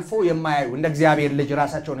አልፎ የማያዩ እንደ እግዚአብሔር ልጅ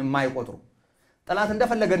ራሳቸውን የማይቆጥሩ ጠላት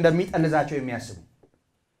እንደፈለገ እንደሚጠልዛቸው የሚያስቡ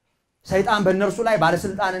ሰይጣን በእነርሱ ላይ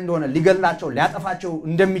ባለስልጣን እንደሆነ ሊገላቸው ሊያጠፋቸው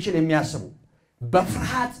እንደሚችል የሚያስቡ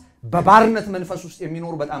በፍርሃት በባርነት መንፈስ ውስጥ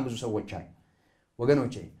የሚኖሩ በጣም ብዙ ሰዎች አሉ።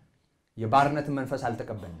 ወገኖቼ የባርነትን መንፈስ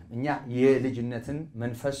አልተቀበልንም። እኛ የልጅነትን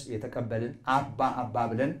መንፈስ የተቀበልን አባ አባ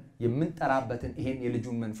ብለን የምንጠራበትን ይሄን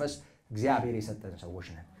የልጁን መንፈስ እግዚአብሔር የሰጠን ሰዎች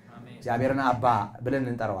ነን። እግዚአብሔርን አባ ብለን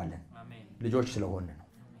እንጠራዋለን ልጆች ስለሆነ ነው።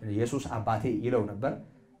 ኢየሱስ አባቴ ይለው ነበር።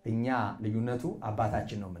 እኛ ልዩነቱ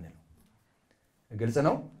አባታችን ነው የምንለው። ግልጽ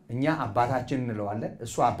ነው። እኛ አባታችን እንለዋለን፣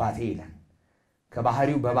 እሱ አባቴ ይላል።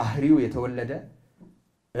 ከባህሪው በባህሪው የተወለደ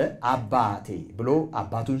አባቴ ብሎ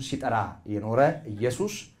አባቱን ሲጠራ የኖረ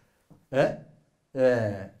ኢየሱስ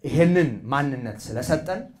ይሄንን ማንነት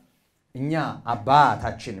ስለሰጠን እኛ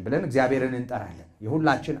አባታችን ብለን እግዚአብሔርን እንጠራለን።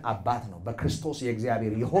 የሁላችን አባት ነው። በክርስቶስ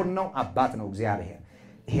የእግዚአብሔር የሆነው አባት ነው እግዚአብሔር።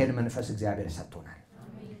 ይሄን መንፈስ እግዚአብሔር ሰጥቶናል።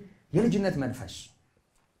 የልጅነት መንፈስ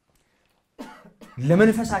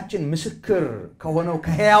ለመንፈሳችን ምስክር ከሆነው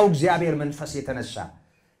ከሕያው እግዚአብሔር መንፈስ የተነሳ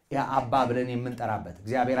ያ አባ ብለን የምንጠራበት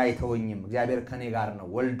እግዚአብሔር አይተወኝም፣ እግዚአብሔር ከኔ ጋር ነው፣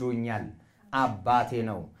 ወልዶኛል፣ አባቴ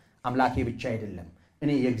ነው፣ አምላኬ ብቻ አይደለም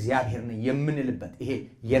እኔ የእግዚአብሔር ነኝ የምንልበት ይሄ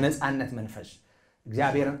የነጻነት መንፈስ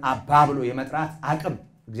እግዚአብሔርን አባ ብሎ የመጥራት አቅም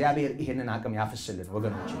እግዚአብሔር ይሄንን አቅም ያፍስልን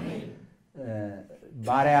ወገኖች።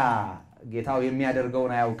 ባሪያ ጌታው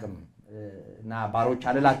የሚያደርገውን አያውቅም እና ባሮች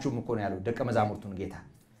አልላችሁም እኮ ነው ያለው ደቀ መዛሙርቱን ጌታ።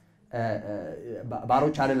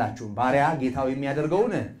 ባሮች አልላችሁም ባሪያ ጌታው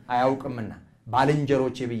የሚያደርገውን አያውቅምና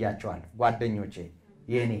ባልንጀሮቼ ብያቸዋል፣ ጓደኞቼ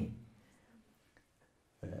የኔ።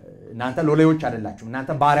 እናንተ ሎሌዎች አይደላችሁም፣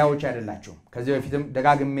 እናንተ ባሪያዎች አይደላችሁም። ከዚህ በፊትም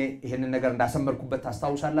ደጋግሜ ይሄንን ነገር እንዳሰመርኩበት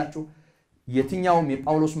ታስታውሳላችሁ። የትኛውም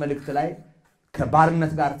የጳውሎስ መልእክት ላይ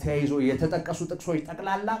ከባርነት ጋር ተያይዞ የተጠቀሱ ጥቅሶች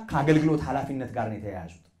ጠቅላላ ከአገልግሎት ኃላፊነት ጋር ነው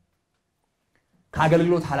የተያያዙት።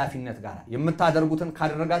 ከአገልግሎት ኃላፊነት ጋር የምታደርጉትን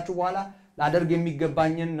ካደረጋችሁ በኋላ ላደርግ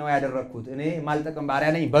የሚገባኝን ነው ያደረኩት እኔ ማልጠቅም ባሪያ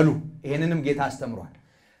ነኝ በሉ። ይሄንንም ጌታ አስተምሯል።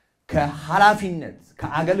 ከኃላፊነት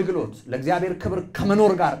ከአገልግሎት ለእግዚአብሔር ክብር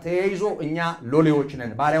ከመኖር ጋር ተያይዞ እኛ ሎሌዎች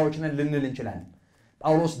ነን ባሪያዎች ነን ልንል እንችላለን።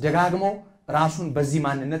 ጳውሎስ ደጋግሞ ራሱን በዚህ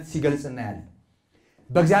ማንነት ሲገልጽ እናያለን።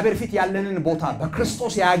 በእግዚአብሔር ፊት ያለንን ቦታ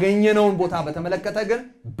በክርስቶስ ያገኘነውን ቦታ በተመለከተ ግን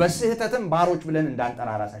በስህተትም ባሮች ብለን እንዳንጠራ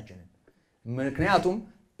ራሳችንን። ምክንያቱም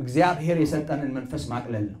እግዚአብሔር የሰጠንን መንፈስ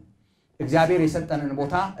ማቅለል ነው። እግዚአብሔር የሰጠንን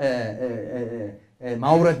ቦታ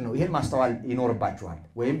ማውረድ ነው። ይሄን ማስተዋል ይኖርባችኋል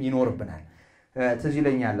ወይም ይኖርብናል። ትዝ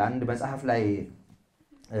ይለኛል አንድ መጽሐፍ ላይ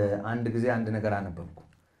አንድ ጊዜ አንድ ነገር አነበብኩ።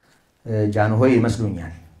 ጃንሆይ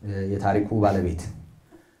ይመስሉኛል የታሪኩ ባለቤት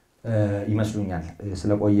ይመስሉኛል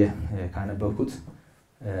ስለቆየ ካነበብኩት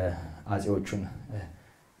አጼዎቹን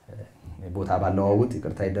ቦታ ባለዋውጥ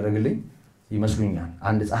ይቅርታ ይደረግልኝ ይመስሉኛል።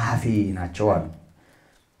 አንድ ጸሐፊ ናቸው አሉ።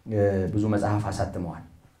 ብዙ መጽሐፍ አሳትመዋል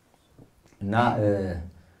እና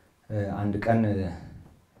አንድ ቀን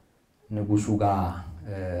ንጉሱ ጋር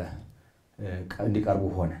እንዲቀርቡ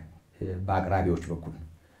ሆነ በአቅራቢዎች በኩል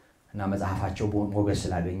እና መጽሐፋቸው ሞገስ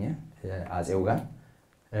ስላገኘ አጼው ጋር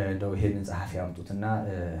እንደው ይሄንን ጸሐፊ ያምጡትና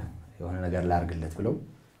የሆነ ነገር ላርግለት ብለው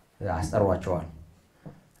አስጠሯቸዋል።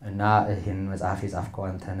 እና ይሄንን መጽሐፍ የጻፍከው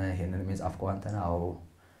አንተ ነህ? ይሄንን የጻፍከው አንተ ነህ? አዎ።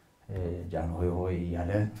 ጃንሆይ ሆይ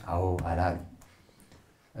ያለ አዎ አላሉ።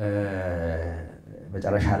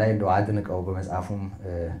 መጨረሻ ላይ እንደው አድንቀው በመጽሐፉም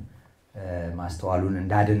ማስተዋሉን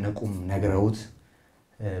እንዳደነቁም ነግረውት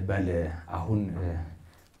በል አሁን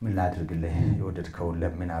ምን ላድርግልህ የወደድከውን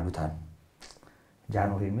ለምን አሉት አሉ።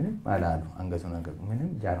 ጃንሆይ ምንም አላሉ። አንገቱን ነገር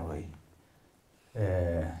ምንም ጃንሆይ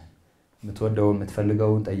ምትወደውን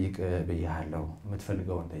ምትፈልገውን ጠይቅ በያለው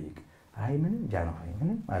ምትፈልገውን ጠይቅ አይ ምንም ጃነው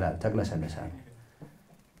ምንም አላ ተቅለሰለሳል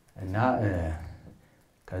እና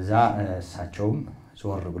ከዛ እሳቸውም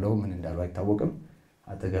ዞር ብለው ምን እንዳሉ አይታወቅም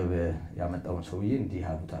አጠገብ ያመጣውን ሰውዬ እንዲህ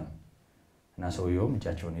አሉታል እና ሰውየውም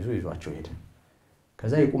እጃቸውን ይዟቸው ሄደ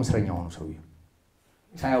ከዛ የቁም እስረኛ ሆኑ ሰውየው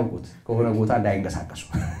ሳያውቁት ከሆነ ቦታ እንዳይንቀሳቀሱ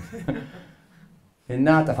እና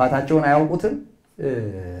ጥፋታቸውን አያውቁትም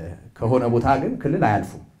ከሆነ ቦታ ግን ክልል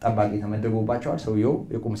አያልፉ ጠባቂ ተመደቡባቸዋል ሰውየው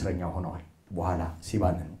የቁም እስረኛ ሆነዋል በኋላ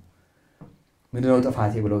ሲባነኑ ምንድነው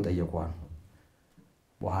ጥፋቴ ብለው ጠየቁዋል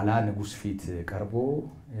በኋላ ንጉስ ፊት ቀርቦ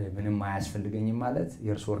ምንም አያስፈልገኝም ማለት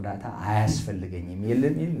የርሶ እርዳታ አያስፈልገኝም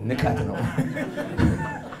የለም ንቀት ነው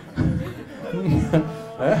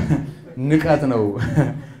ንቀት ነው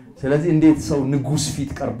ስለዚህ እንዴት ሰው ንጉስ ፊት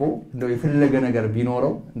ቀርቦ እንደው የፈለገ ነገር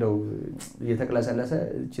ቢኖረው እንደው እየተቀለሰለሰ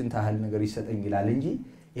እቺን ታህል ነገር ይሰጠኝ ይላል እንጂ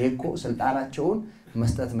ይሄኮ ስልጣናቸውን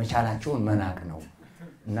መስጠት መቻላቸውን መናቅ ነው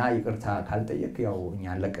እና ይቅርታ ካልጠየቅ ያው እኛ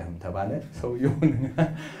አለቀህም ተባለ ሰውየው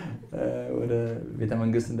ወደ ቤተ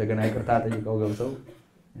መንግስት እንደገና ይቅርታ ጠይቀው ገብተው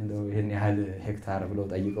እንደው ይሄን ያህል ሄክታር ብለው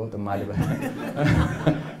ጠይቀው ጥማድ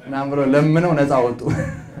እና ብሎ ለምነው ነፃ ወጡ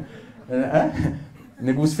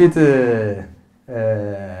ንጉስ ፊት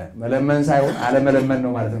መለመን ሳይሆን አለመለመን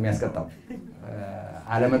ነው ማለት ነው የሚያስቀጣው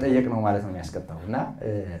አለመጠየቅ ነው ማለት ነው የሚያስቀጣው እና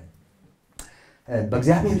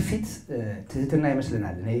በእግዚአብሔር ፊት ትህትና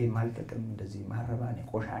ይመስልናል እኔ ማልጠቅም እንደዚህ ማረባኔ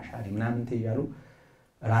ቆሻሻ ምናምን ተያሉ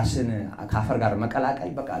ራስን ካፈር ጋር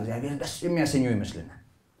መቀላቀል በቃ እግዚአብሔር ደስ የሚያሰኘው ይመስልናል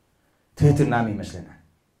ትህትናም ይመስልናል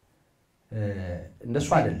እንደሱ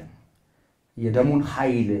አይደለም የደሙን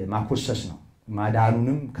ኃይል ማኮሰስ ነው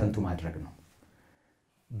ማዳኑንም ከንቱ ማድረግ ነው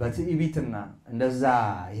በትዕቢትና እንደዛ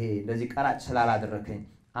ይሄ እንደዚህ ቀራጭ ስላላደረከኝ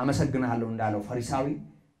አመሰግናለሁ እንዳለው ፈሪሳዊ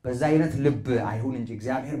በዛ አይነት ልብ አይሁን እንጂ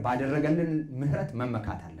እግዚአብሔር ባደረገልን ምህረት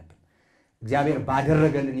መመካት አለብን እግዚአብሔር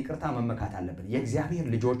ባደረገልን ይቅርታ መመካት አለብን የእግዚአብሔር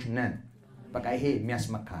ልጆች ነን በቃ ይሄ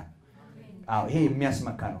የሚያስመካ ይሄ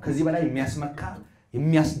የሚያስመካ ነው ከዚህ በላይ የሚያስመካ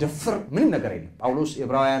የሚያስደፍር ምንም ነገር የለም ጳውሎስ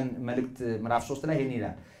ዕብራውያን መልእክት ምዕራፍ 3 ላይ ይሄን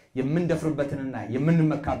ይላል የምንደፍርበትንና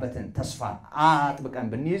የምንመካበትን ተስፋ አጥብቀን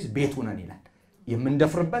ብንይዝ ቤቱ ነን ይላል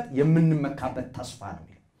የምንደፍርበት የምንመካበት ተስፋ ነው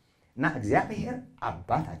እና እግዚአብሔር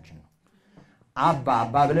አባታችን ነው አባ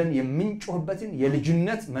ብለን የምንጮህበትን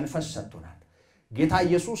የልጅነት መንፈስ ሰጥቶናል ጌታ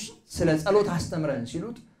ኢየሱስ ስለ ጸሎት አስተምረን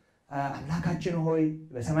ሲሉት አምላካችን ሆይ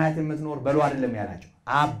በሰማያት የምትኖር በሉ አይደለም ያላቸው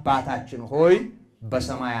አባታችን ሆይ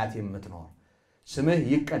በሰማያት የምትኖር ስምህ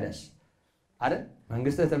ይቀደስ አይደል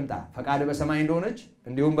መንግስትህ ትምጣ ፈቃድህ በሰማይ እንደሆነች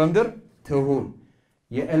እንዲሁም በምድር ትሁን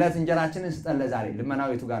የዕለት እንጀራችንን ስጠን ለዛሬ ልመናው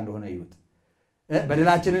የቱ ጋር እንደሆነ ይዩት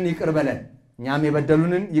በደላችንን ይቅር በለን እኛም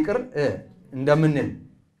የበደሉንን ይቅር እንደምንል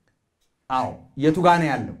የቱ ጋር ነው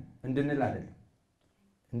ያለው እንድንል አይደለም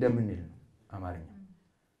እንደምንል ነው አማርኛ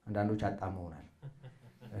አንዳንዶች አጣመውናል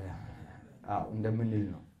እንደምንል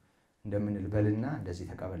ነው እንደምንል በልና እንደዚህ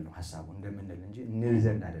ተቀበል ነው ሐሳቡ እንደምንል እንጂ እንል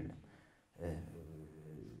ዘንድ አይደለም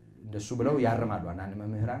እንደሱ ብለው ያርማሉ አንዳንድ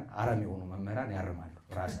መምህራን አረም የሆኑ መምህራን ያርማሉ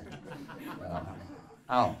ራሳቸው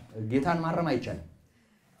ጌታን ማረም አይቻልም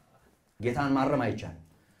ጌታን ማረም አይቻልም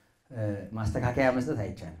ማስተካከያ መስጠት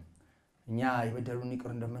አይቻልም እኛ የበደሉን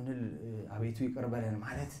ይቅር እንደምንል አቤቱ ይቅር በለን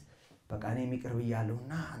ማለት በቃ እኔም ይቅር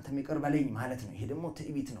ብያለሁና አንተም ይቅር በለኝ ማለት ነው ይሄ ደግሞ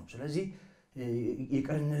ትዕቢት ነው ስለዚህ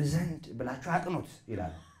ይቅር እንል ዘንድ ብላችሁ አቅኑት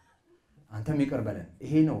ይላል አንተም ይቅር በለን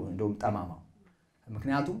ይሄ ነው እንደውም ጠማማው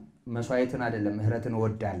ምክንያቱም መስዋዕትን አይደለም ምህረትን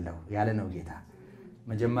ወዳለው ያለ ነው ጌታ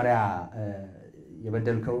መጀመሪያ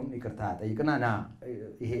የበደልከውን ይቅርታ ጠይቅና ና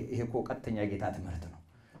ይሄ እኮ ቀጥተኛ ጌታ ትምህርት ነው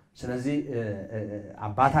ስለዚህ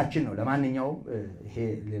አባታችን ነው ለማንኛውም ይሄ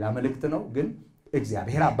ሌላ መልእክት ነው ግን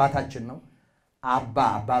እግዚአብሔር አባታችን ነው አባ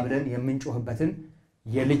ብለን የምንጮህበትን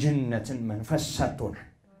የልጅነትን መንፈስ ሰጥቶናል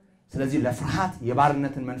ስለዚህ ለፍርሃት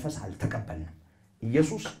የባርነትን መንፈስ አልተቀበልንም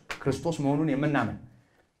ኢየሱስ ክርስቶስ መሆኑን የምናምን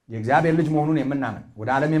የእግዚአብሔር ልጅ መሆኑን የምናምን ወደ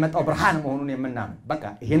ዓለም የመጣው ብርሃን መሆኑን የምናምን በቃ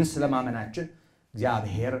ይሄን ስለማመናችን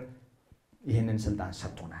እግዚአብሔር ይሄንን ስልጣን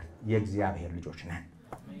ሰጥቶናል የእግዚአብሔር ልጆች ነን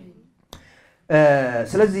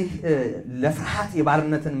ስለዚህ ለፍርሃት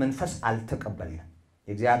የባርነትን መንፈስ አልተቀበልንም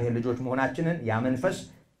የእግዚአብሔር ልጆች መሆናችንን ያ መንፈስ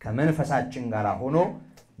ከመንፈሳችን ጋር ሆኖ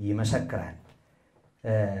ይመሰክራል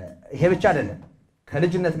ይሄ ብቻ አይደለም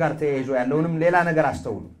ከልጅነት ጋር ተያይዞ ያለውንም ሌላ ነገር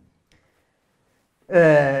አስተውሉ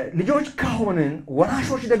ልጆች ከሆንን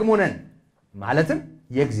ወራሾች ደግሞ ነን ማለትም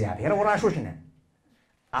የእግዚአብሔር ወራሾች ነን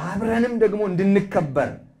አብረንም ደግሞ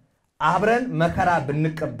እንድንከበር አብረን መከራ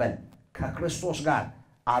ብንቀበል ከክርስቶስ ጋር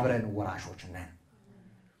አብረን ወራሾች ነን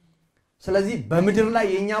ስለዚህ በምድር ላይ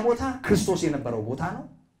የኛ ቦታ ክርስቶስ የነበረው ቦታ ነው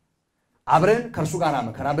አብረን ከርሱ ጋር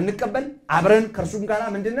መከራ ብንቀበል አብረን ከርሱ ጋር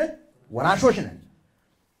ምንድነን ወራሾች ነን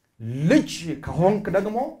ልጅ ከሆንክ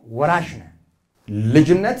ደግሞ ወራሽ ነን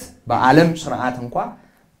ልጅነት በዓለም ሥርዓት እንኳን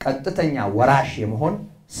ቀጥተኛ ወራሽ የመሆን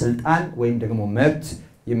ስልጣን ወይም ደግሞ መብት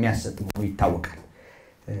የሚያሰጥ መሆኑ ይታወቃል።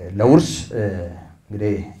 ለውርስ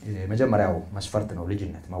እንግዲህ የመጀመሪያው መስፈርት ነው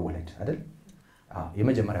ልጅነት መወለድ አይደል?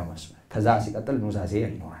 የመጀመሪያው መስፈርት። ከዛ ሲቀጥል ኑዛዜ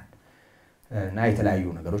ይኖራል እና የተለያዩ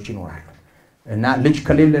ነገሮች ይኖራሉ። እና ልጅ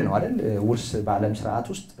ከሌለ ነው አይደል ውርስ በዓለም ሥርዓት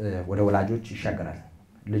ውስጥ ወደ ወላጆች ይሻገራል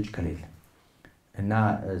ልጅ ከሌለ እና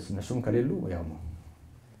እነሱም ከሌሉ ያው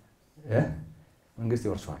መንግስት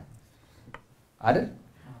ይወርሰዋል አይደል?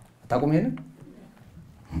 አታውቁም ይሄንን?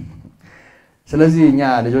 ስለዚህ እኛ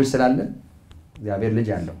ልጆች ስላለን እግዚአብሔር ልጅ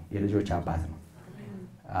አለው፣ የልጆች አባት ነው።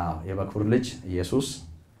 የበኩር ልጅ ኢየሱስ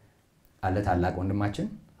አለ፣ ታላቅ ወንድማችን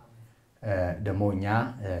ደግሞ እኛ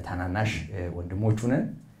ታናናሽ ወንድሞቹ ነን።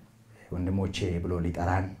 ወንድሞቼ ብሎ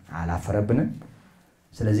ሊጠራን አላፈረብንም።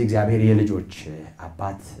 ስለዚህ እግዚአብሔር የልጆች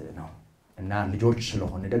አባት ነው እና ልጆች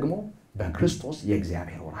ስለሆነ ደግሞ በክርስቶስ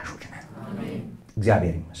የእግዚአብሔር ወራሾች ነን።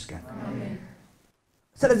 እግዚአብሔር ይመስገን።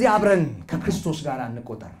 ስለዚህ አብረን ከክርስቶስ ጋር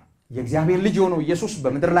እንቆጠር። የእግዚአብሔር ልጅ ሆኖ ኢየሱስ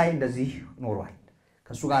በምድር ላይ እንደዚህ ኖሯል።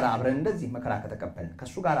 ከሱ ጋር አብረን እንደዚህ መከራ ከተቀበልን፣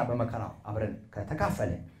 ከሱ ጋር በመከራው አብረን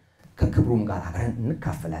ከተካፈልን፣ ከክብሩም ጋር አብረን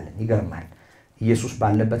እንካፈላለን። ይገርማል። ኢየሱስ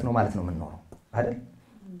ባለበት ነው ማለት ነው የምንኖረው አይደል?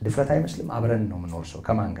 ድፍረት አይመስልም? አብረን ነው የምንኖር ሰው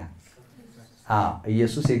ከማን ጋር?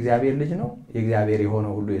 ኢየሱስ የእግዚአብሔር ልጅ ነው። የእግዚአብሔር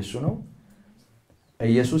የሆነው ሁሉ የሱ ነው።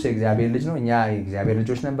 ኢየሱስ የእግዚአብሔር ልጅ ነው። እኛ የእግዚአብሔር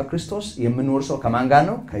ልጆች ነን በክርስቶስ። የምንኖር ሰው ከማን ጋር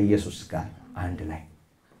ነው? ከኢየሱስ ጋር አንድ ላይ።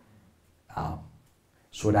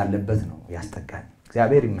 እሱ ወዳለበት ነው ያስጠጋን።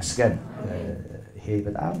 እግዚአብሔር ይመስገን። ይሄ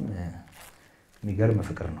በጣም የሚገርም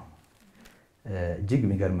ፍቅር ነው። እጅግ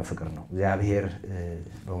የሚገርም ፍቅር ነው። እግዚአብሔር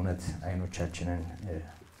በእውነት አይኖቻችንን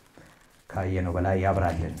ካየነው በላይ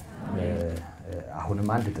ያብራልን። አሁንም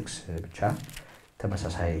አንድ ጥቅስ ብቻ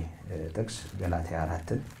ተመሳሳይ ጥቅስ ገላትያ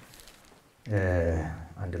 4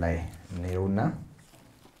 አንድ ላይ እንየውና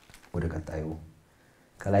ወደ ቀጣዩ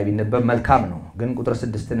ከላይ ቢነበብ መልካም ነው። ግን ቁጥር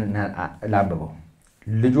 6ን ላንብበው።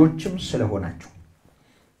 ልጆችም ስለሆናችሁ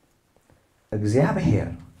እግዚአብሔር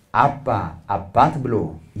አባ አባት ብሎ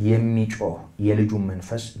የሚጮህ የልጁን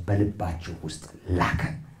መንፈስ በልባችሁ ውስጥ ላከ።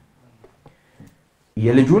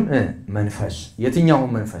 የልጁን መንፈስ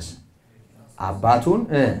የትኛውን መንፈስ? አባቱን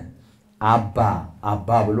አባ አባ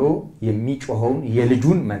ብሎ የሚጮኸውን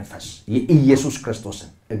የልጁን መንፈስ የኢየሱስ ክርስቶስን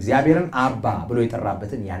እግዚአብሔርን አባ ብሎ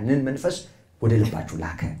የጠራበትን ያንን መንፈስ ወደ ልባችሁ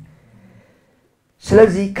ላከ።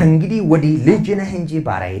 ስለዚህ ከእንግዲህ ወዲህ ልጅ ነህ እንጂ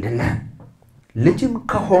ባሪያ አይደለህም። ልጅም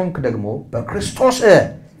ከሆንክ ደግሞ በክርስቶስ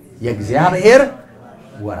የእግዚአብሔር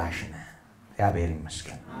ወራሽ ነህ። እግዚአብሔር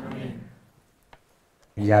ይመስገን።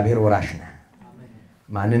 እግዚአብሔር ወራሽ ነህ።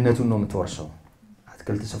 ማንነቱን ነው የምትወርሰው።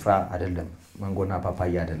 አትክልት ስፍራ አይደለም፣ ማንጎና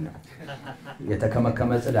ፓፓያ አይደለም፣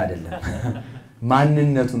 የተከመከመ ጽድ አይደለም።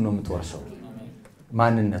 ማንነቱን ነው የምትወርሰው።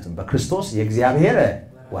 ማንነቱን በክርስቶስ የእግዚአብሔር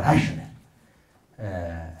ወራሽ ነህ።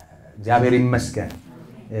 እግዚአብሔር ይመስገን።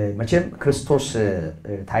 መቼም ክርስቶስ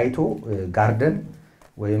ታይቶ ጋርደን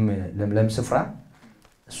ወይም ለምለም ስፍራ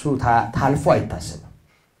እሱ ታልፎ አይታሰብም።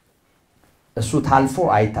 እሱ ታልፎ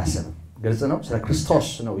አይታሰብም። ግልጽ ነው። ስለ ክርስቶስ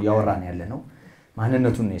ነው ያወራን ያለ ነው።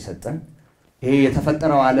 ማንነቱን ነው የሰጠን። ይሄ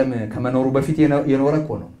የተፈጠረው ዓለም ከመኖሩ በፊት የኖረ እኮ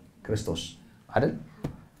ነው ክርስቶስ አይደል?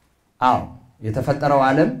 የተፈጠረው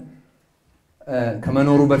ዓለም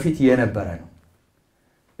ከመኖሩ በፊት የነበረ ነው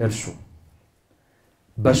እርሱ።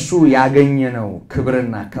 በሱ ያገኘነው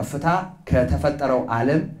ክብርና ከፍታ ከተፈጠረው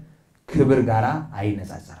ዓለም ክብር ጋር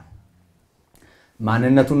አይነጻጸርም።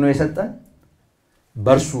 ማንነቱን ነው የሰጠን።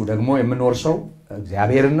 በርሱ ደግሞ የምንወርሰው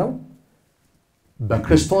እግዚአብሔርን ነው።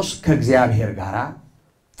 በክርስቶስ ከእግዚአብሔር ጋር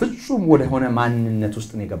ፍጹም ወደ ሆነ ማንነት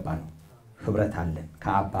ውስጥ ነው የገባነው። ህብረት አለን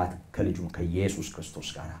ከአባት ከልጁም ከኢየሱስ ክርስቶስ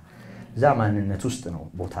ጋር። እዛ ማንነት ውስጥ ነው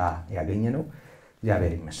ቦታ ያገኘነው።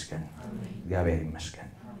 እግዚአብሔር ይመስገን። እግዚአብሔር ይመስገን።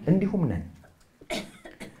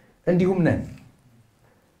 እንዲሁም ነን።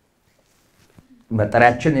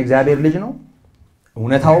 መጠሪያችን የእግዚአብሔር ልጅ ነው።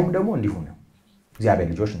 እውነታውም ደግሞ እንዲሁ ነው። እግዚአብሔር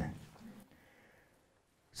ልጆች ነን።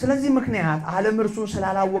 ስለዚህ ምክንያት ዓለም እርሱን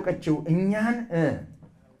ስላላወቀችው እኛን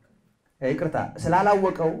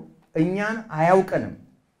ስላላወቀው እኛን አያውቀንም።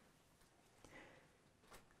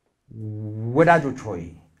 ወዳጆች ሆይ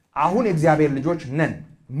አሁን የእግዚአብሔር ልጆች ነን፣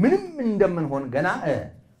 ምንም እንደምንሆን ገና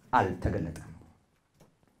አልተገለጠም።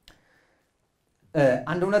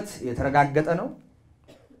 አንድ እውነት የተረጋገጠ ነው።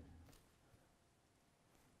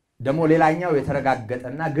 ደግሞ ሌላኛው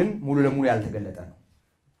የተረጋገጠና ግን ሙሉ ለሙሉ ያልተገለጠ ነው።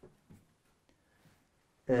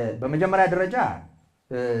 በመጀመሪያ ደረጃ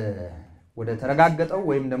ወደ ተረጋገጠው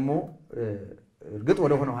ወይም ደግሞ እርግጥ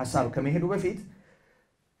ወደ ሆነው ሐሳብ ከመሄዱ በፊት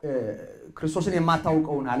ክርስቶስን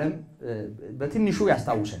የማታውቀውን ዓለም በትንሹ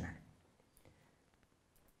ያስታውሰናል።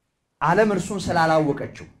 ዓለም እርሱን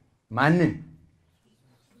ስላላወቀችው ማንን?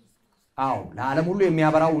 አዎ ለዓለም ሁሉ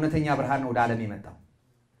የሚያበራው እውነተኛ ብርሃን ነው ወደ ዓለም የመጣው።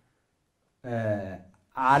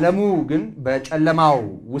 ዓለሙ ግን በጨለማው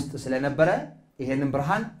ውስጥ ስለነበረ ይሄንን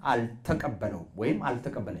ብርሃን አልተቀበለው ወይም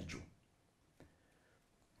አልተቀበለችው።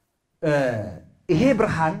 ይሄ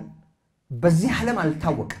ብርሃን በዚህ ዓለም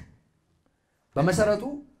አልታወቀም። በመሰረቱ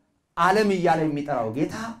ዓለም እያለ የሚጠራው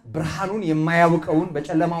ጌታ ብርሃኑን የማያውቀውን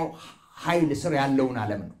በጨለማው ኃይል ስር ያለውን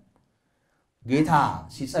ዓለም ነው። ጌታ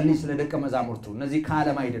ሲጸልይ ስለ ደቀ መዛሙርቱ እነዚህ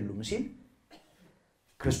ከዓለም አይደሉም ሲል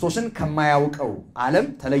ክርስቶስን ከማያውቀው ዓለም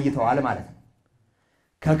ተለይተዋል ማለት ነው።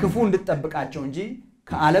 ከክፉ እንድትጠብቃቸው እንጂ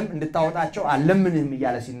ከዓለም እንድታወጣቸው አለምንህም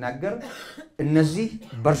እያለ ሲናገር እነዚህ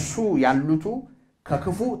በርሱ ያሉቱ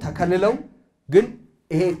ከክፉ ተከልለው ግን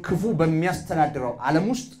ይሄ ክፉ በሚያስተዳድረው ዓለም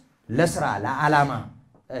ውስጥ ለሥራ ለዓላማ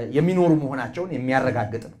የሚኖሩ መሆናቸውን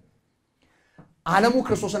የሚያረጋግጥ ነው። ዓለሙ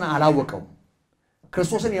ክርስቶስን አላወቀው።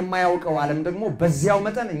 ክርስቶስን የማያውቀው ዓለም ደግሞ በዚያው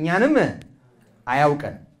መጠን እኛንም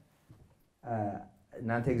አያውቀን።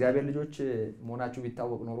 እናንተ እግዚአብሔር ልጆች መሆናችሁ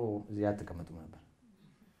ቢታወቅ ኖሮ እዚህ አትቀመጡም ነበር።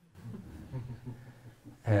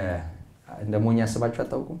 እንደ ሞኝ አስባችሁ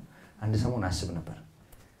አታውቁም? አንድ ሰሞን አስብ ነበር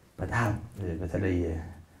በጣም በተለይ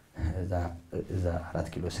እዛ 4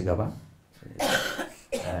 ኪሎ ስገባ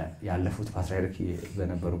ያለፉት ፓትርያርክ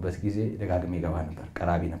በነበሩበት ጊዜ ደጋግሜ ገባ ነበር።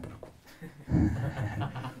 ቀራቢ ነበርኩ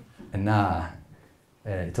እና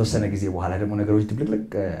የተወሰነ ጊዜ በኋላ ደግሞ ነገሮች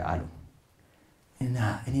ድብልቅልቅ አሉ እና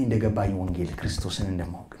እኔ እንደገባኝ ወንጌል ክርስቶስን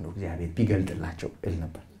እንደማውቅ ነው እግዚአብሔር ቢገልጥላቸው እል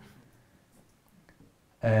ነበር።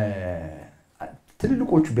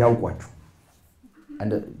 ትልልቆቹ ቢያውቋችሁ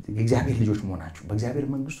የእግዚአብሔር ልጆች መሆናችሁ በእግዚአብሔር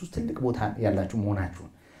መንግስት ውስጥ ትልቅ ቦታ ያላችሁ መሆናችሁ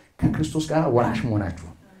ከክርስቶስ ጋር ወራሽ መሆናችሁ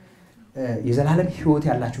የዘላለም ሕይወት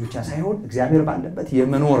ያላችሁ ብቻ ሳይሆን እግዚአብሔር ባለበት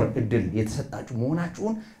የመኖር እድል የተሰጣችሁ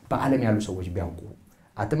መሆናችሁን በዓለም ያሉ ሰዎች ቢያውቁ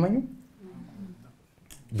አትመኙ?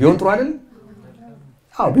 ቢሆን ጥሩ አይደል?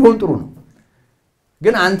 አዎ ቢሆን ጥሩ ነው።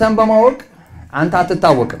 ግን አንተም በማወቅ አንተ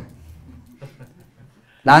አትታወቅም።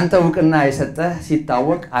 ለአንተ ዕውቅና የሰጠህ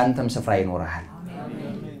ሲታወቅ አንተም ስፍራ ይኖርሃል።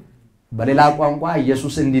 በሌላ ቋንቋ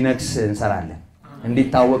ኢየሱስ እንዲነግስ እንሰራለን፣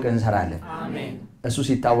 እንዲታወቅ እንሰራለን። እሱ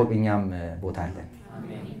ሲታወቅ እኛም ቦታ አለን።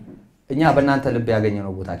 እኛ በእናንተ ልብ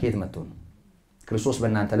ያገኘነው ቦታ ከየት መጥቶ ነው? ክርስቶስ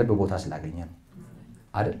በእናንተ ልብ ቦታ ስላገኘ ነው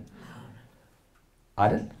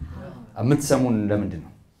አይደል? የምትሰሙን ለምንድን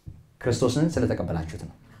ነው? ክርስቶስን ስለተቀበላችሁት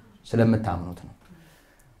ነው፣ ስለምታምኑት ነው።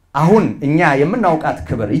 አሁን እኛ የምናውቃት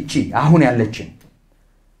ክብር እቺ አሁን ያለችን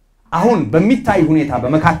አሁን በሚታይ ሁኔታ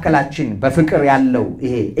በመካከላችን በፍቅር ያለው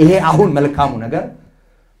ይሄ አሁን መልካሙ ነገር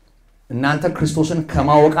እናንተ ክርስቶስን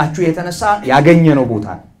ከማወቃችሁ የተነሳ ያገኘነው ቦታ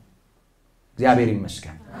ነው። እግዚአብሔር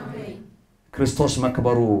ይመስገን። ክርስቶስ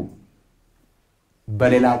መክበሩ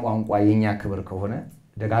በሌላ ቋንቋ የኛ ክብር ከሆነ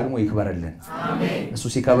ደጋግሞ ይክበርልን። እሱ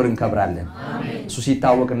ሲከብር እንከብራለን። እሱ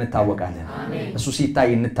ሲታወቅ እንታወቃለን። እሱ ሲታይ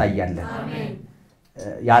እንታያለን።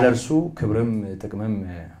 ያለ እርሱ ክብርም ጥቅምም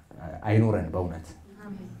አይኖረን በእውነት።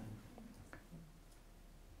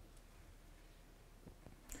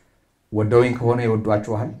 ወደውኝ ከሆነ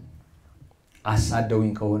ይወዷችኋል፣ አሳደውኝ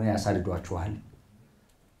ከሆነ ያሳድዷችኋል።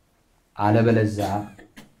 አለበለዚያ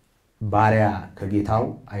ባሪያ ከጌታው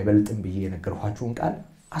አይበልጥም ብዬ የነገርኳችሁን ቃል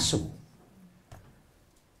አስቡ።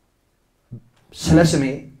 ስለ ስሜ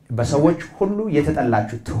በሰዎች ሁሉ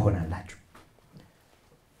የተጠላችሁ ትሆናላችሁ።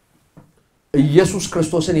 ኢየሱስ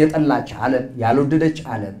ክርስቶስን የጠላች ዓለም ያልወደደች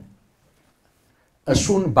ዓለም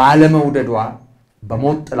እሱን ባለመውደዷ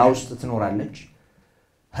በሞት ጥላ ውስጥ ትኖራለች።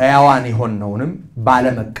 ሕያዋን የሆነውንም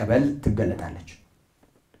ባለመቀበል ትገለጣለች።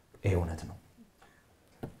 ይሄ እውነት ነው።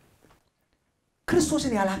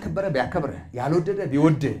 ክርስቶስን ያላከበረ ቢያከብረ ያልወደደ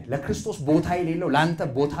ቢወድ ለክርስቶስ ቦታ የሌለው ላንተ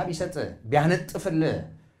ቦታ ቢሰጥ ቢያነጥፍል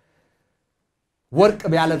ወርቅ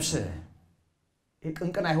ቢያለብስ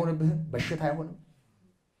ቅንቅን አይሆንብህም? በሽታ አይሆንም?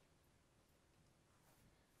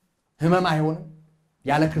 ህመም አይሆንም?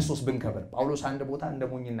 ያለ ክርስቶስ ብንከብር ጳውሎስ አንድ ቦታ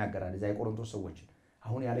እንደሞኝ ይናገራል። እዛ የቆሮንቶስ ሰዎች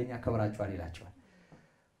አሁን ያለኛ ከብራችኋል ይላቸዋል።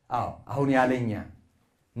 አሁን ያለኛ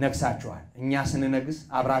ነግሳችኋል። እኛ ስንነግስ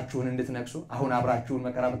አብራችሁን እንድትነግሱ አሁን አብራችሁን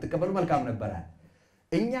መከራ ብትቀበሉ መልካም ነበር።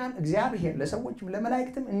 እኛን እግዚአብሔር ለሰዎችም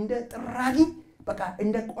ለመላእክትም እንደ ጥራጊ በቃ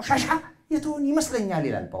እንደ ቆሻሻ የተውን ይመስለኛል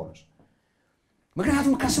ይላል ጳውሎስ።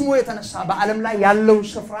 ምክንያቱም ከስሙ የተነሳ በዓለም ላይ ያለው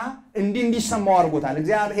ስፍራ እንዲሰማው አድርጎታል።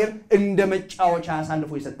 እግዚአብሔር እንደ መጫወቻ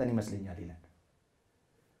አሳልፎ የሰጠን ይመስለኛል ይላል።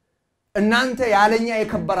 እናንተ ያለኛ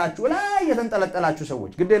የከበራችሁ ላይ የተንጠለጠላችሁ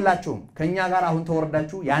ሰዎች ግድ የላችሁም፣ ከኛ ጋር አሁን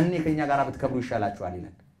ተወርዳችሁ ያኔ ከኛ ጋር ብትከብሩ ይሻላችኋል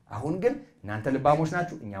ይላል። አሁን ግን እናንተ ልባሞች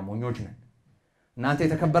ናችሁ፣ እኛ ሞኞች ነን። እናንተ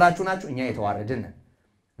የተከበራችሁ ናችሁ፣ እኛ የተዋረድን ነን።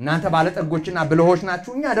 እናንተ ባለጠጎችና ብልሆች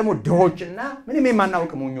ናችሁ፣ እኛ ደግሞ ድሆችና ምንም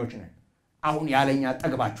የማናውቅ ሞኞች ነን። አሁን ያለኛ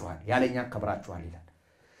ጠግባችኋል፣ ያለኛ ከብራችኋል ይላል።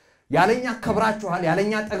 ያለኛ ከብራችኋል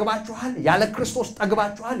ያለኛ ጠግባችኋል ያለ ክርስቶስ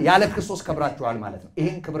ጠግባችኋል ያለ ክርስቶስ ከብራችኋል ማለት ነው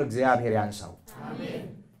ይሄን ክብር እግዚአብሔር ያንሳው አሜን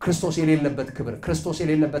ክርስቶስ የሌለበት ክብር ክርስቶስ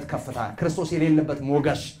የሌለበት ከፍታ ክርስቶስ የሌለበት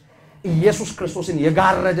ሞገስ ኢየሱስ ክርስቶስን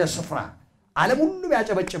የጋረደ ስፍራ ዓለም ሁሉ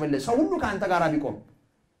ቢያጨበጭብልህ ሰው ሁሉ ካንተ ጋር ቢቆም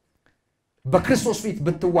በክርስቶስ ፊት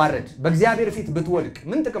ብትዋረድ በእግዚአብሔር ፊት ብትወድቅ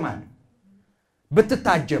ምን ጥቅም አለ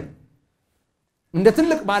ብትታጀብ እንደ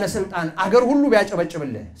ትልቅ ባለ ስልጣን አገር ሁሉ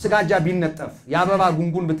ቢያጨበጭብልህ ስጋጃ ቢነጠፍ ያበባ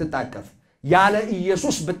ጉንጉን ብትጣቀፍ ያለ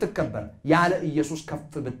ኢየሱስ ብትከበር ያለ ኢየሱስ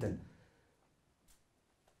ከፍ ብትል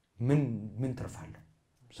ምን ትርፋለህ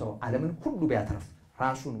ሰው ዓለምን ሁሉ ቢያተርፍ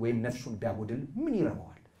ራሱን ወይም ነፍሱን ቢያጎድል ምን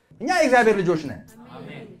ይረባዋል እኛ የእግዚአብሔር ልጆች ነን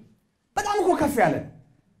አሜን በጣም እኮ ከፍ ያለ ነው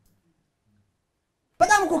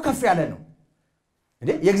በጣም እኮ ከፍ ያለ ነው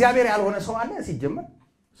እንዴ የእግዚአብሔር ያልሆነ ሰው አለ ሲጀመር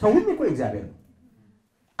ሰው ሁሉ እኮ የእግዚአብሔር ነው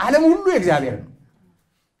ዓለም ሁሉ የእግዚአብሔር ነው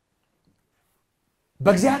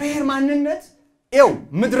በእግዚአብሔር ማንነት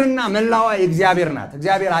ምድርና መላዋ የእግዚአብሔር ናት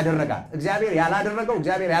እግዚአብሔር አደረጋት እግዚአብሔር ያላደረገው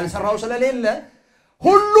እግዚአብሔር ያልሰራው ስለሌለ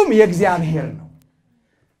ሁሉም የእግዚአብሔር ነው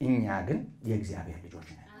እኛ ግን የእግዚአብሔር ልጆች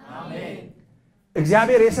ነን አሜን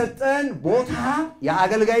እግዚአብሔር የሰጠን ቦታ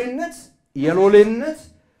የአገልጋይነት የሎሌነት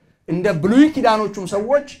እንደ ብሉይ ኪዳኖቹም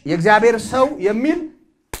ሰዎች የእግዚአብሔር ሰው የሚል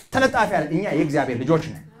ተለጣፊ ያለ እኛ የእግዚአብሔር ልጆች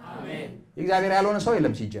ነን አሜን የእግዚአብሔር ያልሆነ ሰው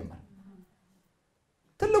የለም ሲጀመር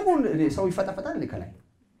ትልቁን ሰው ይፈጠፈጣል ለከላይ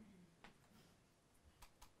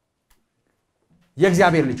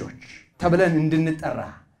የእግዚአብሔር ልጆች ተብለን እንድንጠራ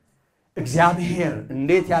እግዚአብሔር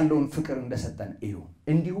እንዴት ያለውን ፍቅር እንደሰጠን እዩ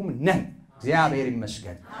እንዲሁም ነን እግዚአብሔር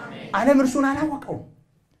ይመስገን ዓለም እርሱን አላወቀው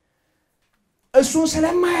እሱን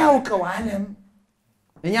ስለማያውቀው ዓለም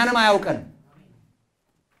እኛንም አያውቀን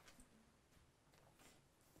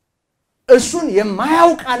እሱን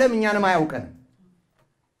የማያውቅ ዓለም እኛንም አያውቀን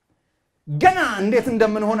ገና እንዴት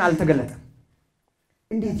እንደምንሆን አልተገለጠም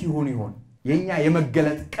እንዴት ይሆን የኛ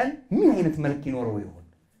የመገለጥ ቀን ምን አይነት መልክ ይኖረው ይሆን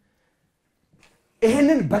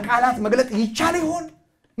ይሄንን በቃላት መግለጥ ይቻል ይሆን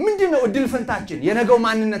ምንድነው እድል ፈንታችን የነገው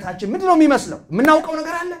ማንነታችን ምንድነው የሚመስለው ምናውቀው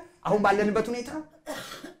ነገር አለ አሁን ባለንበት ሁኔታ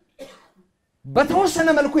በተወሰነ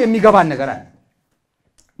መልኩ የሚገባን ነገር አለ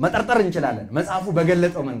መጠርጠር እንችላለን መጽሐፉ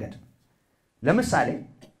በገለጠው መንገድ ለምሳሌ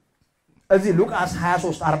እዚህ ሉቃስ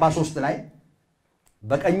 23:43 ላይ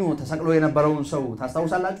በቀኙ ተሰቅሎ የነበረውን ሰው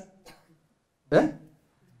ታስታውሳላችሁ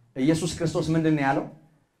ኢየሱስ ክርስቶስ ምንድነው ያለው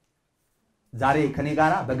ዛሬ ከኔ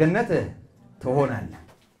ጋራ በገነት ትሆናለህ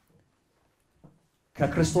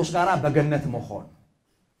ከክርስቶስ ጋራ በገነት መሆን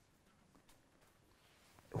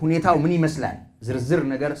ሁኔታው ምን ይመስላል ዝርዝር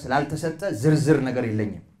ነገር ስላልተሰጠ ዝርዝር ነገር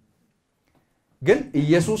የለኝም ግን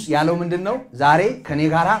ኢየሱስ ያለው ምንድነው ዛሬ ከኔ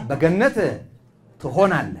ጋራ በገነት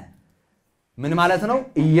ትሆናለህ ምን ማለት ነው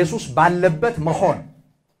ኢየሱስ ባለበት መሆን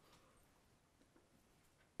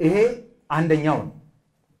ይሄ አንደኛው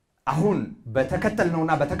አሁን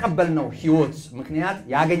በተከተልነውና በተቀበልነው ህይወት ምክንያት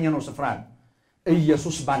ያገኘነው ስፍራ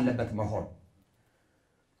ኢየሱስ ባለበት መሆን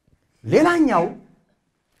ሌላኛው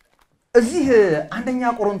እዚህ አንደኛ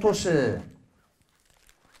ቆሮንቶስ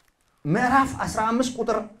ምዕራፍ 15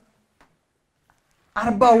 ቁጥር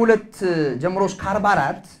 42 ጀምሮ እስከ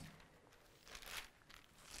 44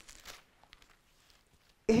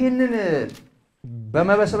 ይሄንን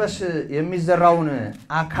በመበስበስ የሚዘራውን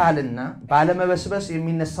አካልና ባለመበስበስ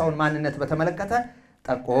የሚነሳውን ማንነት በተመለከተ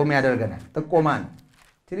ጠቆም ያደርገናል ጥቆማ ነው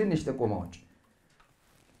ትንሽ ጥቆማዎች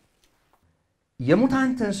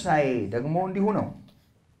የሙታን ትንሣኤ ደግሞ እንዲሁ ነው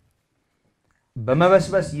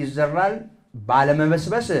በመበስበስ ይዘራል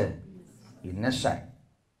ባለመበስበስ ይነሳል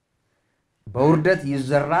በውርደት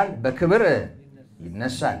ይዘራል በክብር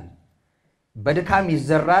ይነሳል በድካም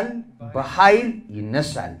ይዘራል በኃይል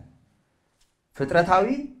ይነሳል ፍጥረታዊ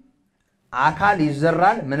አካል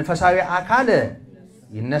ይዘራል መንፈሳዊ አካል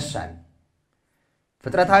ይነሳል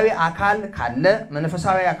ፍጥረታዊ አካል ካለ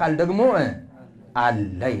መንፈሳዊ አካል ደግሞ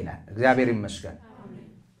አለ ይላል እግዚአብሔር ይመስገን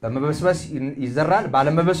በመበስበስ ይዘራል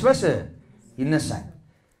ባለመበስበስ ይነሳል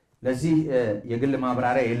ለዚህ የግል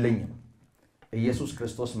ማብራሪያ የለኝም ኢየሱስ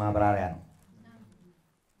ክርስቶስ ማብራሪያ ነው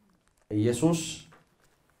ኢየሱስ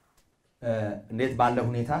እንዴት ባለ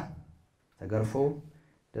ሁኔታ ተገርፎ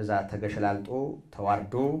ደዛ ተገሽላልጦ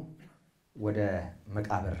ተዋርዶ ወደ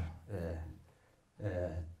መቃብር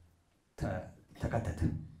ተከተተ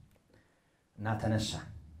እና ተነሳ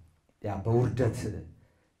ያ በውርደት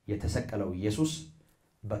የተሰቀለው ኢየሱስ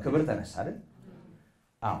በክብር ተነሳ አይደል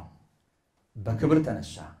አዎ በክብር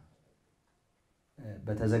ተነሳ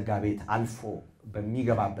በተዘጋ ቤት አልፎ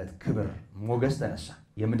በሚገባበት ክብር ሞገስ ተነሳ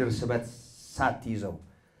የምድር ስበት ሳትይዘው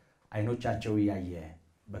አይኖቻቸው ያየ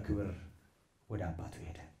በክብር ወደ አባቱ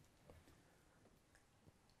ሄደ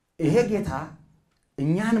ይሄ ጌታ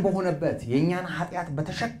እኛን በሆነበት የኛን ኃጢያት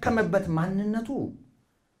በተሸከመበት ማንነቱ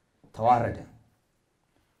ተዋረደ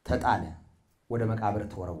ተጣለ ወደ መቃብር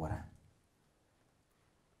ተወረወረ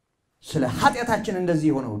ስለ ኃጢአታችን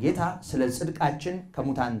እንደዚህ ሆነው ጌታ ስለ ጽድቃችን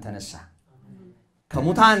ከሙታን ተነሳ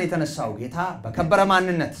ከሙታን የተነሳው ጌታ በከበረ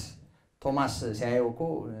ማንነት ቶማስ ሲያየውኮ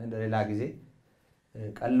እንደሌላ ጊዜ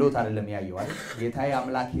ቀሎት አይደለም ያየው አይደል ጌታዬ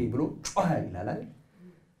አምላኬ ብሎ ጮኸ ይላል አይደል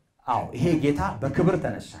አው ይሄ ጌታ በክብር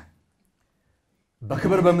ተነሳ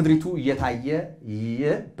በክብር በመድሪቱ እየታየ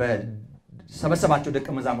በሰበሰባቸው ደቀ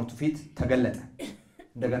መዛሙርቱ ፊት ተገለጠ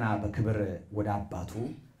እንደገና በክብር ወደ አባቱ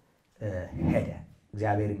ሄደ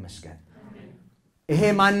እግዚአብሔር ይመስገን ይሄ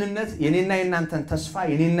ማንነት የኔና የናንተን ተስፋ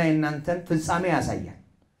የኔና የናንተን ፍጻሜ ያሳያል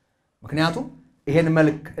ምክንያቱም ይሄን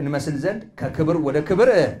መልክ እንመስል ዘንድ ከክብር ወደ ክብር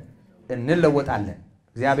እንለወጣለን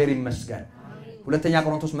እግዚአብሔር ይመስገን ሁለተኛ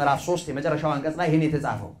ቆሮንቶስ ምዕራፍ 3 የመጨረሻው አንቀጽ ላይ ይሄን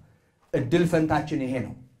የተጻፈው እድል ፈንታችን ይሄ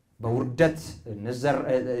ነው በውርደት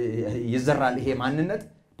ይዘራል ይሄ ማንነት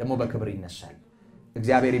ደግሞ በክብር ይነሳል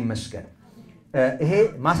እግዚአብሔር ይመስገን ይሄ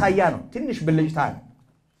ማሳያ ነው ትንሽ ብልጭታ ነው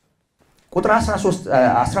ቁጥር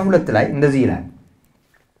 12 ላይ እንደዚህ ይላል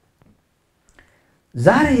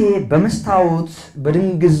ዛሬ በመስታወት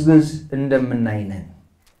በድንግዝግዝ እንደምናይነን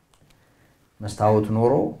መስታወት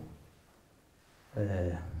ኖሮ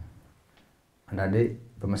አንዳንዴ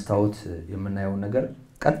በመስታወት የምናየው ነገር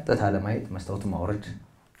ቀጥታ ለማየት መስታወት ማውረድ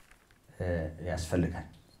ያስፈልጋል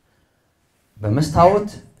በመስታወት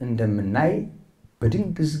እንደምናይ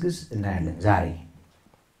በድንግዝግዝ እናያለን ዛሬ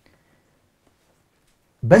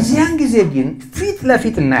በዚያን ጊዜ ግን ፊት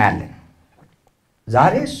ለፊት እናያለን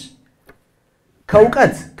ዛሬስ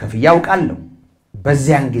ከውቀት ከፍያውቃለሁ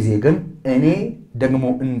በዚያን ጊዜ ግን እኔ ደግሞ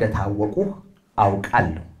እንደታወቁ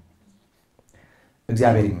አውቃለሁ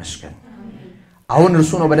እግዚአብሔር ይመስገን አሁን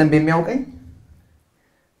እርሱ ነው በደንብ የሚያውቀኝ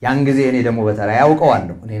ያን ጊዜ እኔ ደግሞ በተራ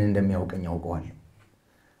ያውቀዋለሁ እኔን እንደሚያውቀኝ ያውቀዋለሁ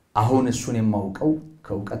አሁን እሱን የማውቀው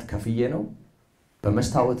ከውቀት ከፍዬ ነው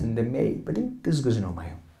በመስታወት እንደሚያይ በድንግዝግዝ ነው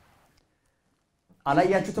ማየው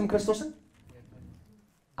አላያችሁትም ክርስቶስን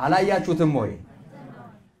አላያችሁትም ወይ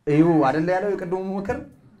እዩ አይደል ያለው የቅድሙ ምክር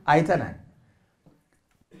አይተናል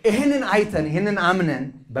ይሄንን አይተን ይሄንን አምነን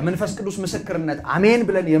በመንፈስ ቅዱስ ምስክርነት አሜን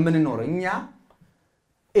ብለን የምንኖር እኛ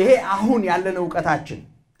ይሄ አሁን ያለን ዕውቀታችን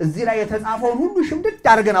እዚህ ላይ የተጻፈውን ሁሉ ሽምድድ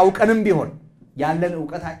አድርገን አውቀንም ቢሆን ያለን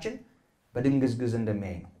ዕውቀታችን በድንግዝግዝ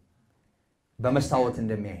እንደሚያይ ነው በመስታወት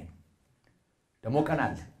እንደሚያይ ነው ደሞ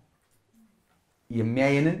ቀናል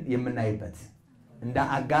የሚያየንን የምናይበት እንደ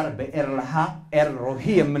አጋር በኤርላሃ ኤርሮሂ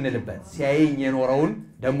የምንልበት ሲያየኝ የኖረውን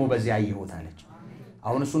ደሞ በዚያ ይሁት አለች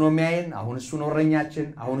አሁን እሱ ነው የሚያየን አሁን እሱ ነው ረኛችን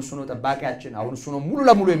አሁን እሱ ነው ጠባቂያችን አሁን እሱ ነው ሙሉ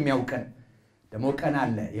ለሙሉ የሚያውቀን ደሞ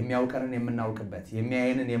ቀናል የሚያውቀንን የምናውቅበት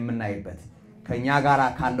የሚያየንን የምናይበት ከኛ ጋራ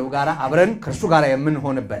ካለው ጋራ አብረን ከሱ ጋራ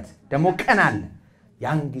የምንሆንበት ደሞ ቀናል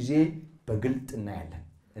ያን ጊዜ በግልጥ እናያለን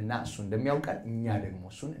እና እሱ እንደሚያውቀን እኛ ደግሞ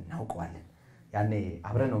እሱን እናውቀዋለን ያኔ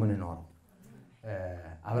አብረን ነው የምንኖረው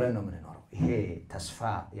አብረን ነው የምንኖረው ይሄ ተስፋ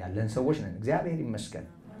ያለን ሰዎች ነን እግዚአብሔር ይመስገን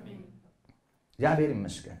እግዚአብሔር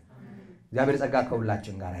ይመስገን እግዚአብሔር ጸጋ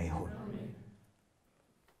ከሁላችን ጋር ይሁን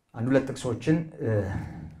አንድ ሁለት ጥቅሶችን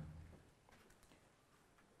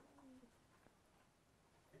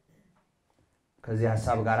ከዚህ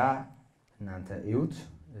ሐሳብ ጋራ እናንተ እዩት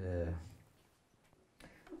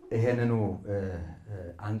ይሄንኑ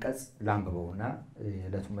አንቀጽ ላንብበውና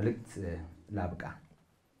የዕለቱ መልእክት ላብቃ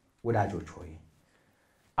ወዳጆች ሆይ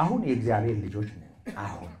አሁን የእግዚአብሔር ልጆች ነን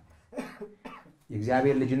አሁን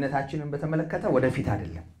የእግዚአብሔር ልጅነታችንን በተመለከተ ወደፊት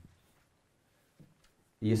አይደለም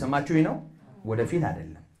እየሰማችሁኝ ነው ወደፊት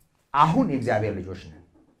አይደለም አሁን የእግዚአብሔር ልጆች ነን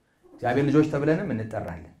እግዚአብሔር ልጆች ተብለንም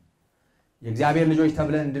እንጠራለን የእግዚአብሔር ልጆች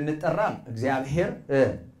ተብለን እንድንጠራ እግዚአብሔር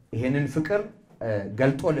ይሄንን ፍቅር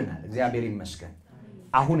ገልጦልናል እግዚአብሔር ይመስገን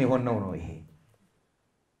አሁን የሆነው ነው ይሄ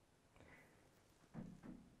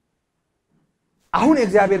አሁን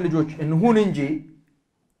የእግዚአብሔር ልጆች እንሁን እንጂ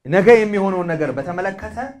ነገ የሚሆነው ነገር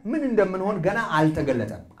በተመለከተ ምን እንደምንሆን ገና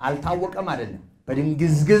አልተገለጠም አልታወቀም አይደለም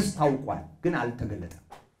በድንግዝግዝ ታውቋል ግን አልተገለጠም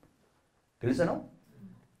ግልጽ ነው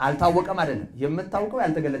አልታወቀም አይደለም የምታውቀው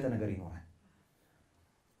ያልተገለጠ ነገር ይኖራል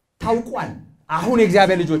ታውቋል አሁን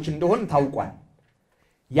የእግዚአብሔር ልጆች እንደሆን ታውቋል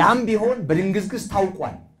ያም ቢሆን በድንግዝግዝ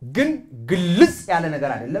ታውቋል ግን ግልጽ ያለ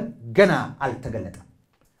ነገር አይደለም ገና አልተገለጠም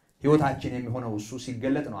ሕይወታችን የሚሆነው እሱ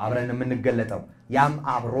ሲገለጥ ነው አብረን የምንገለጠው ያም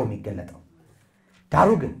አብሮ የሚገለጠው ዳሩ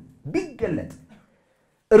ግን ቢገለጥ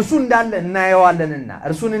እርሱ እንዳለ እናየዋለንና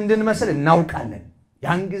እርሱን እንድንመስል እናውቃለን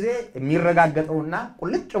ያን ጊዜ የሚረጋገጠውና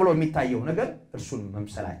ቁልጭ ብሎ የሚታየው ነገር እርሱን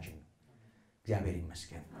መምሰላችን እግዚአብሔር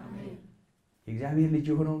ይመስገን አሜን የእግዚአብሔር ልጅ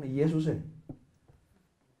የሆነውን ኢየሱስን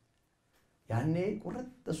ያኔ ቁርጥ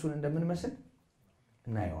እሱን እንደምንመስል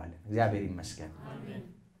እናየዋለን እግዚአብሔር ይመስገን አሜን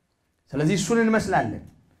ስለዚህ እሱን እንመስላለን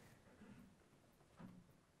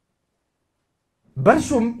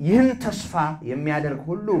በርሱም ይህን ተስፋ የሚያደርግ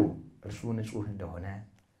ሁሉ እርሱ ንጹህ እንደሆነ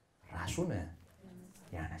ራሱን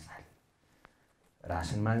ያነጻል።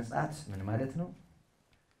 ራስን ማንጻት ምን ማለት ነው?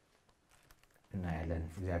 እናያለን።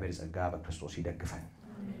 እግዚአብሔር ጸጋ በክርስቶስ ይደግፈን።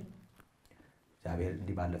 እግዚአብሔር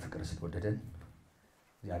እንዲህ ባለ ፍቅር ስለወደደን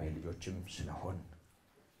እግዚአብሔር ልጆችም ስለሆን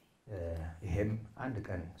ይሄም አንድ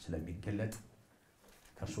ቀን ስለሚገለጥ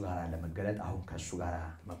ከእርሱ ጋር ለመገለጥ አሁን ከእሱ ጋር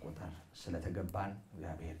መቆጠር ስለተገባን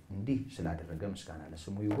እግዚአብሔር እንዲህ ስላደረገ ምስጋና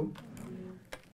ለስሙ ይሁን።